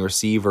Eagles leading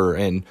receiver,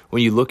 and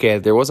when you look at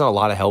it, there wasn't a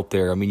lot of help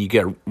there. I mean, you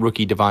get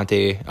rookie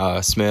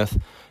Devontae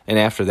Smith, and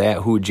after that,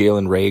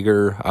 Jalen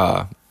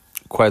Reagor,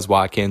 Quez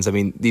Watkins. I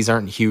mean, these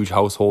aren't huge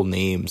household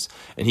names,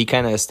 and he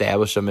kind of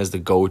established them as the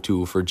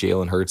go-to for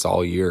Jalen Hurts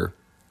all year.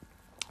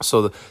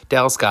 So the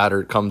Dallas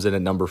Goedert comes in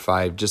at number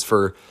 5 just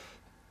for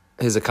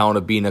his account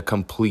of being a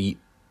complete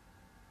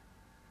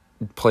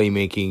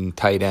playmaking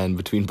tight end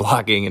between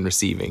blocking and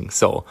receiving.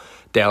 So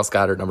Dallas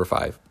Goedert, number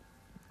 5.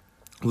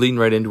 Leading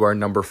right into our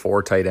number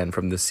 4 tight end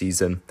from this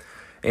season.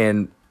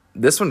 And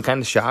this one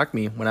kind of shocked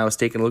me when I was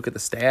taking a look at the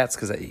stats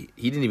because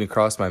he didn't even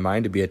cross my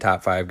mind to be a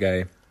top 5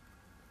 guy.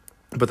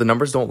 But the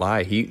numbers don't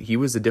lie. He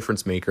was a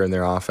difference maker in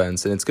their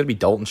offense, and it's going to be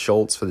Dalton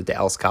Schultz for the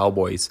Dallas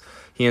Cowboys.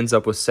 He ends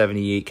up with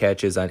 78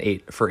 catches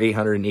for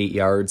 808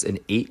 yards and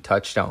 8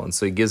 touchdowns,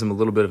 so he gives him a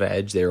little bit of an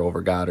edge there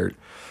over Goddard.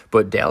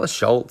 But Dallas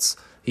Schultz,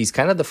 he's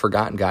kind of the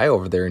forgotten guy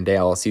over there in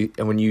Dallas. And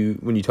when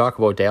you talk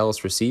about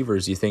Dallas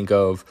receivers, you think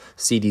of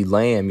CeeDee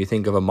Lamb, you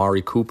think of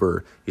Amari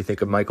Cooper, you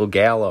think of Michael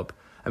Gallup.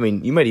 I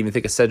mean, you might even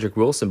think of Cedric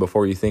Wilson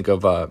before you think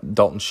of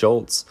Dalton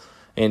Schultz.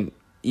 And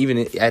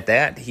even at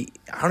that,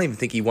 I don't even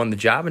think he won the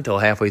job until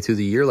halfway through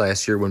the year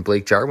last year when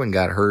Blake Jarwin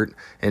got hurt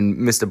and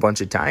missed a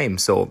bunch of time.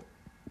 So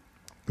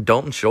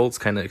Dalton Schultz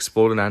kind of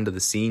exploded onto the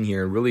scene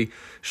here and really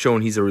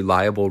shown he's a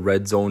reliable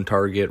red zone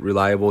target,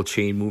 reliable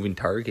chain-moving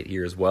target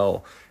here as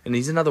well. And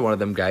he's another one of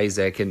them guys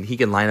that can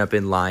line up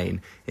in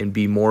line and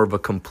be more of a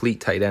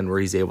complete tight end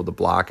where he's able to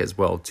block as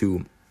well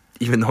too,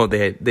 even though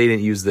they didn't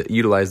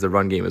utilize the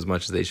run game as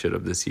much as they should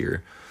have this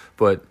year.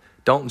 But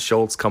Dalton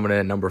Schultz coming in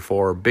at number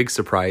 4, big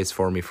surprise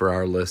for me for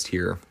our list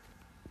here.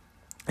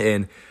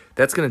 And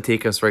that's going to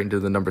take us right into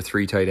the number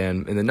 3 tight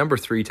end. And the number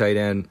 3 tight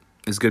end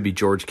is going to be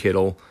George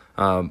Kittle.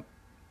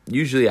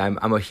 Usually I'm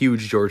a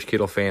huge George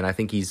Kittle fan. I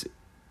think he's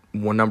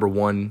number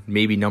 1,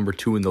 maybe number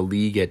 2 in the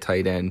league at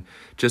tight end,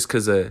 just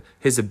because of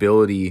his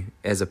ability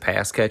as a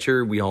pass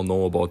catcher. We all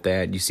know about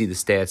that. You see the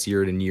stats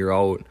year in and year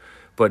out.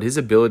 But his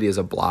ability as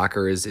a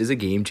blocker is a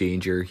game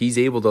changer. He's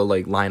able to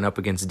line up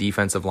against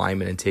defensive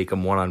linemen and take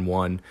them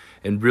one-on-one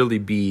and really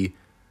be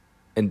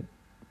a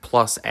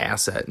plus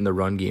asset in the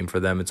run game for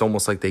them. It's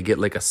almost like they get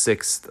a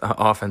 6th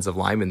offensive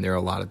lineman there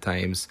a lot of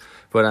times.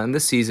 But on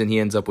this season, he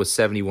ends up with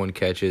 71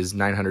 catches,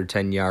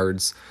 910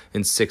 yards,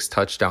 and 6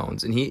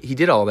 touchdowns. And he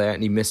did all that,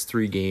 and he missed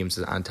 3 games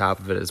on top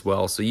of it as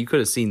well. So you could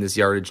have seen this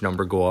yardage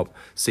number go up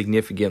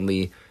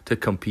significantly to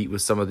compete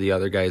with some of the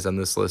other guys on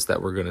this list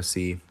that we're going to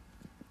see.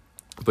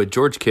 But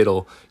George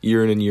Kittle,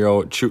 year in and year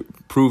out,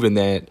 proven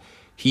that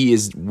he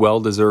is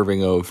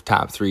well-deserving of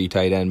top 3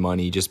 tight end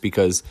money just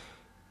because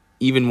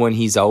even when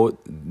he's out,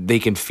 they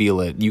can feel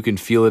it. You can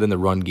feel it in the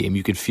run game.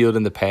 You can feel it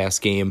in the pass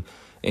game,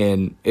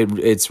 and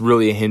it's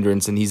really a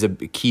hindrance, and he's a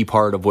key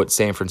part of what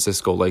San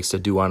Francisco likes to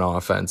do on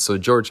offense. So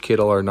George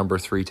Kittle, our number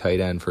 3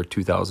 tight end for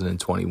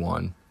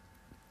 2021.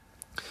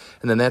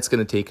 And then that's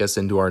going to take us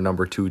into our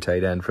number 2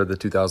 tight end for the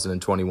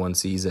 2021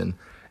 season.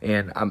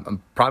 And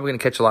I'm probably going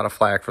to catch a lot of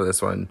flack for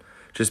this one,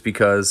 just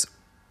because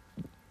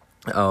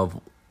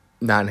of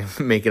not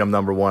making him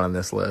number 1 on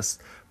this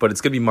list. But it's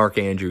going to be Mark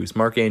Andrews.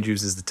 Mark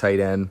Andrews is the tight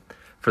end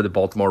for the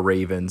Baltimore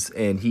Ravens,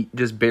 and he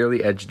just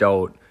barely edged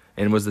out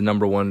and was the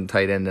number 1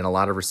 tight end in a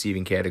lot of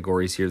receiving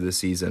categories here this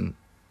season.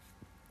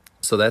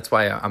 So that's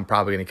why I'm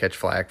probably going to catch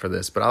flack for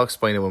this, but I'll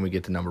explain it when we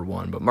get to number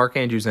 1. But Mark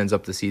Andrews ends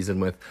up the season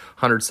with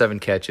 107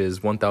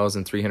 catches,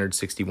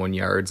 1,361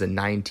 yards, and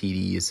 9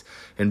 TDs,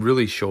 and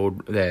really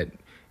showed that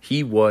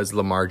he was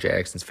Lamar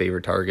Jackson's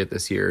favorite target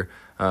this year.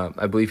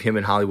 I believe him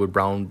and Hollywood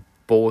Brown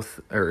both,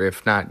 or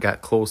if not,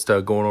 got close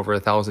to going over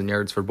 1,000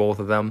 yards for both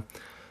of them,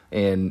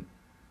 and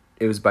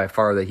it was by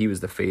far that he was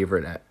the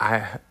favorite.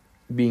 I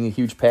being a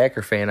huge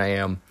Packer fan,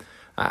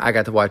 I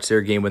got to watch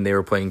their game when they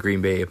were playing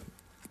Green Bay.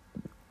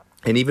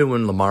 And even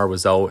when Lamar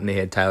was out and they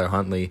had Tyler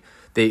Huntley,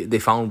 they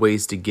found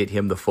ways to get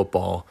him the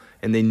football,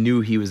 and they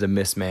knew he was a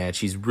mismatch.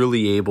 He's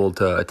really able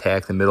to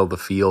attack the middle of the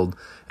field,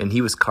 and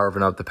he was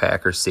carving up the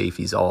Packers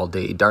safeties all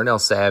day. Darnell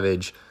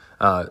Savage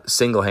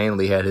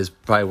single-handedly had his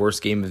probably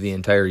worst game of the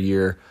entire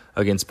year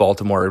against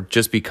Baltimore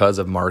just because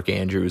of Mark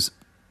Andrews.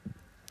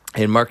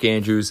 And Mark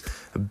Andrews,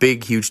 a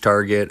big, huge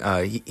target.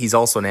 He's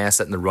also an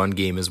asset in the run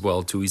game as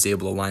well, too. He's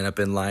able to line up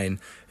in line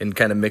and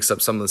kind of mix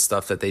up some of the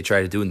stuff that they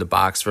try to do in the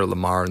box for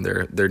Lamar and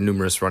their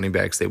numerous running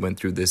backs they went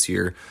through this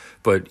year.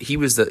 But he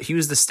was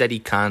the steady,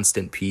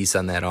 constant piece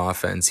on that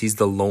offense. He's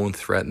the lone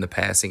threat in the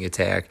passing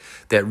attack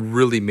that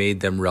really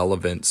made them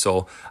relevant.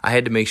 So I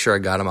had to make sure I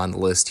got him on the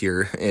list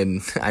here.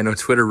 And I know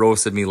Twitter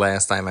roasted me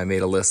last time I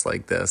made a list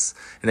like this,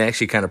 and it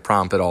actually kind of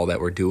prompted all that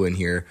we're doing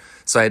here.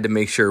 So I had to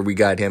make sure we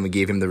got him and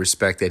gave him the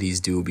respect that he's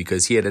due,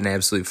 because he had an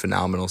absolute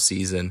phenomenal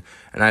season,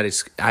 and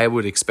I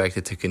would expect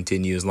it to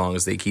continue as long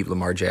as they keep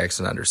Lamar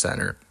Jackson under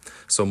center.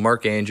 So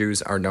Mark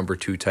Andrews, our number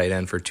 2 tight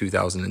end for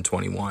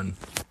 2021.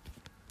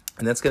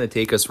 And that's going to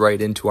take us right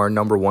into our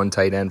number 1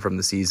 tight end from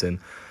the season.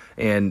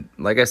 And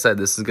like I said,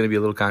 this is going to be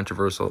a little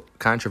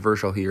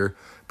controversial here,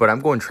 but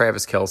I'm going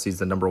Travis Kelce's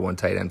the number 1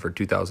 tight end for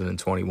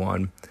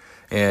 2021.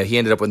 And he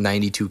ended up with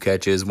 92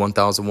 catches,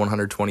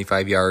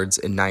 1,125 yards,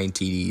 and 9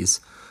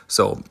 TDs.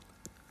 So,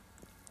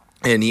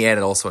 and he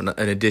added also an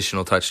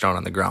additional touchdown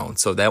on the ground.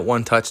 So that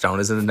one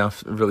touchdown isn't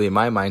enough, really, in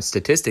my mind,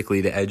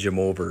 statistically, to edge him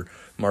over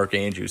Mark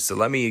Andrews. So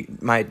let me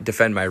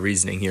defend my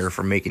reasoning here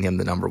for making him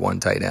the number 1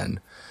 tight end.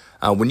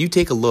 When you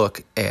take a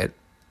look at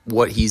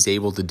what he's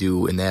able to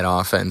do in that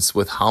offense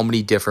with how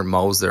many different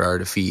mouths there are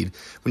to feed,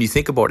 when you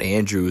think about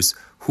Andrews,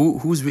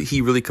 who's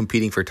he really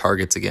competing for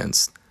targets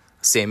against?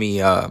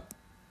 Sammy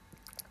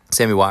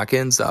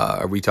Watkins?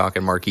 Are we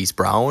talking Marquise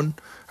Brown?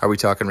 Are we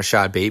talking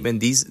Rashad Bateman?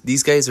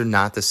 These guys are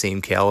not the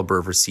same caliber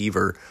of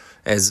receiver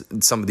as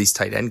some of these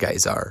tight end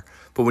guys are.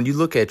 But when you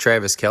look at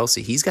Travis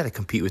Kelce, he's got to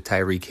compete with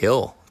Tyreek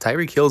Hill.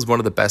 Tyreek Hill is one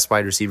of the best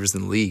wide receivers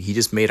in the league. He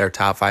just made our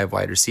top 5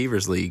 wide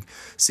receivers league.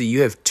 So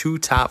you have 2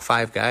 top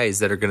 5 guys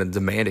that are going to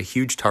demand a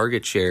huge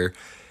target share,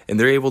 and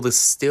they're able to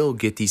still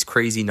get these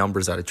crazy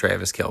numbers out of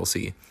Travis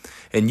Kelce.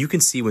 And you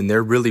can see when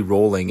they're really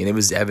rolling, and it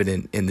was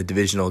evident in the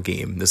divisional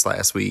game this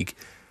last week,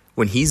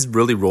 when he's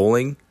really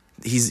rolling,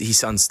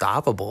 he's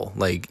unstoppable.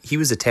 Like, he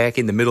was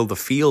attacking the middle of the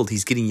field.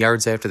 He's getting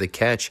yards after the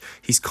catch.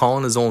 He's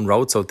calling his own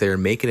routes out there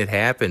and making it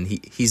happen.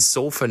 He's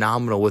so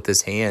phenomenal with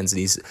his hands, and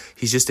he's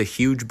just a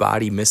huge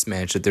body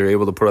mismatch that they're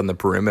able to put on the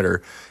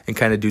perimeter and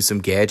kind of do some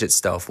gadget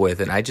stuff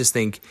with. And I just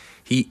think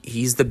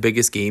he's the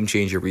biggest game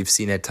changer we've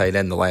seen at tight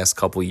end the last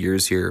couple of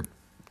years here.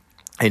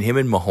 And him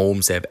and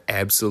Mahomes have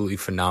absolutely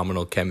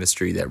phenomenal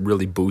chemistry that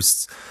really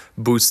boosts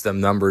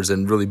them numbers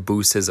and really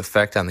boosts his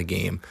effect on the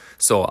game.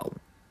 So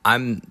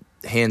I'm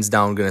hands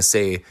down going to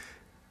say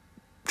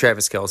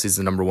Travis Kelce's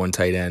the number 1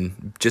 tight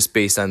end, just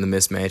based on the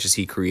mismatches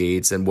he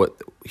creates and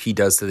what he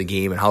does to the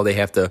game and how they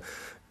have to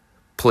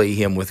play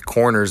him with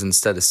corners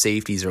instead of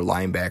safeties or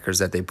linebackers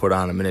that they put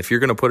on him. And if you're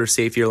going to put a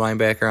safety or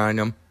linebacker on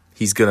him,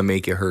 he's going to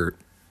make you hurt.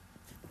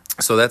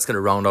 So that's going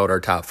to round out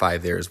our top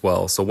 5 there as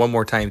well. So one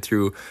more time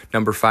through: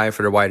 number 5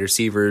 for the wide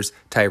receivers,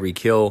 Tyreek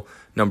Hill.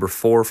 Number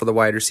 4 for the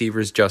wide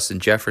receivers, Justin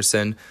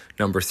Jefferson.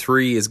 Number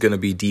 3 is going to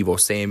be Deebo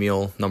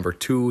Samuel. Number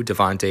 2,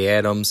 Devontae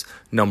Adams.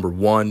 Number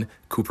 1,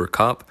 Cooper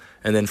Kupp.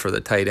 And then for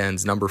the tight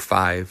ends, number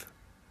 5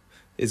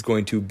 is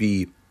going to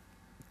be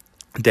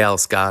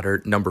Dallas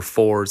Goedert. Number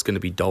 4 is going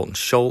to be Dalton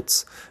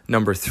Schultz.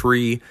 Number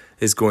 3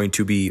 is going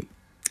to be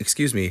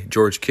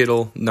George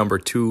Kittle. Number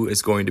 2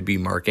 is going to be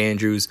Mark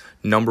Andrews.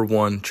 Number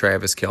 1,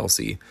 Travis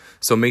Kelce.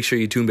 So make sure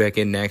you tune back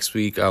in next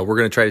week. We're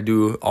going to try to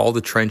do all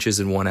the trenches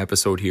in one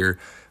episode here,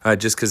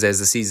 just because as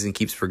the season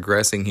keeps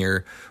progressing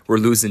here, we're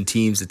losing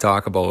teams to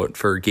talk about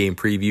for game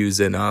previews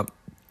and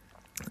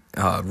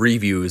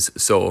reviews.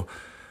 So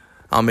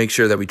I'll make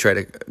sure that we try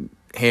to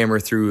hammer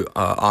through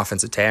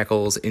offensive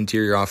tackles,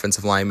 interior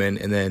offensive linemen,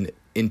 and then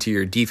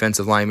interior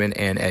defensive linemen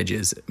and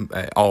edges,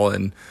 all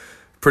in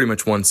pretty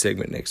much one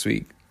segment next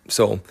week.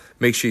 So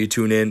make sure you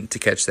tune in to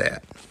catch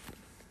that.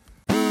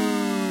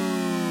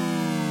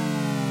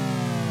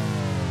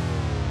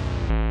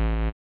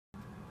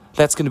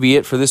 That's going to be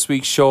it for this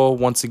week's show.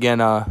 Once again,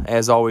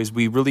 as always,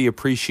 we really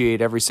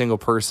appreciate every single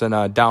person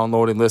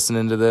downloading,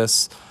 listening to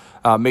this.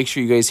 Make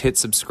sure you guys hit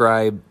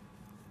subscribe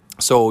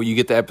so you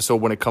get the episode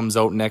when it comes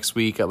out next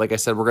week. Like I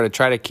said, we're going to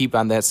try to keep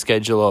on that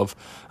schedule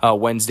of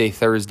Wednesday,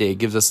 Thursday. It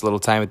gives us a little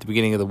time at the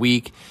beginning of the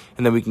week,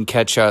 and then we can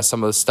catch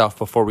some of the stuff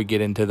before we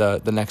get into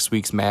the next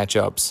week's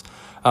matchups.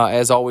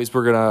 As always,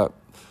 we're going to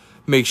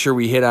make sure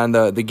we hit on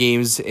the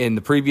games in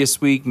the previous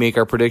week, make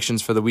our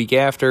predictions for the week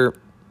after.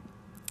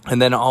 And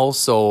then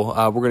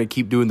also, we're going to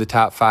keep doing the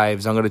top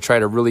fives. I'm going to try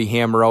to really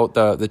hammer out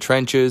the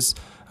trenches,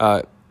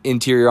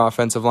 interior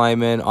offensive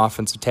linemen,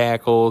 offensive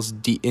tackles,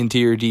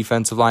 interior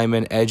defensive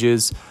linemen,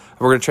 edges.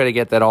 We're going to try to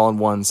get that all in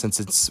one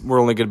since we're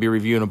only going to be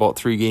reviewing about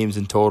 3 games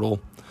in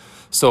total.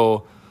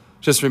 So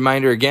just a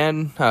reminder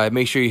again,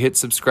 make sure you hit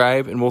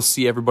subscribe, and we'll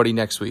see everybody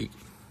next week.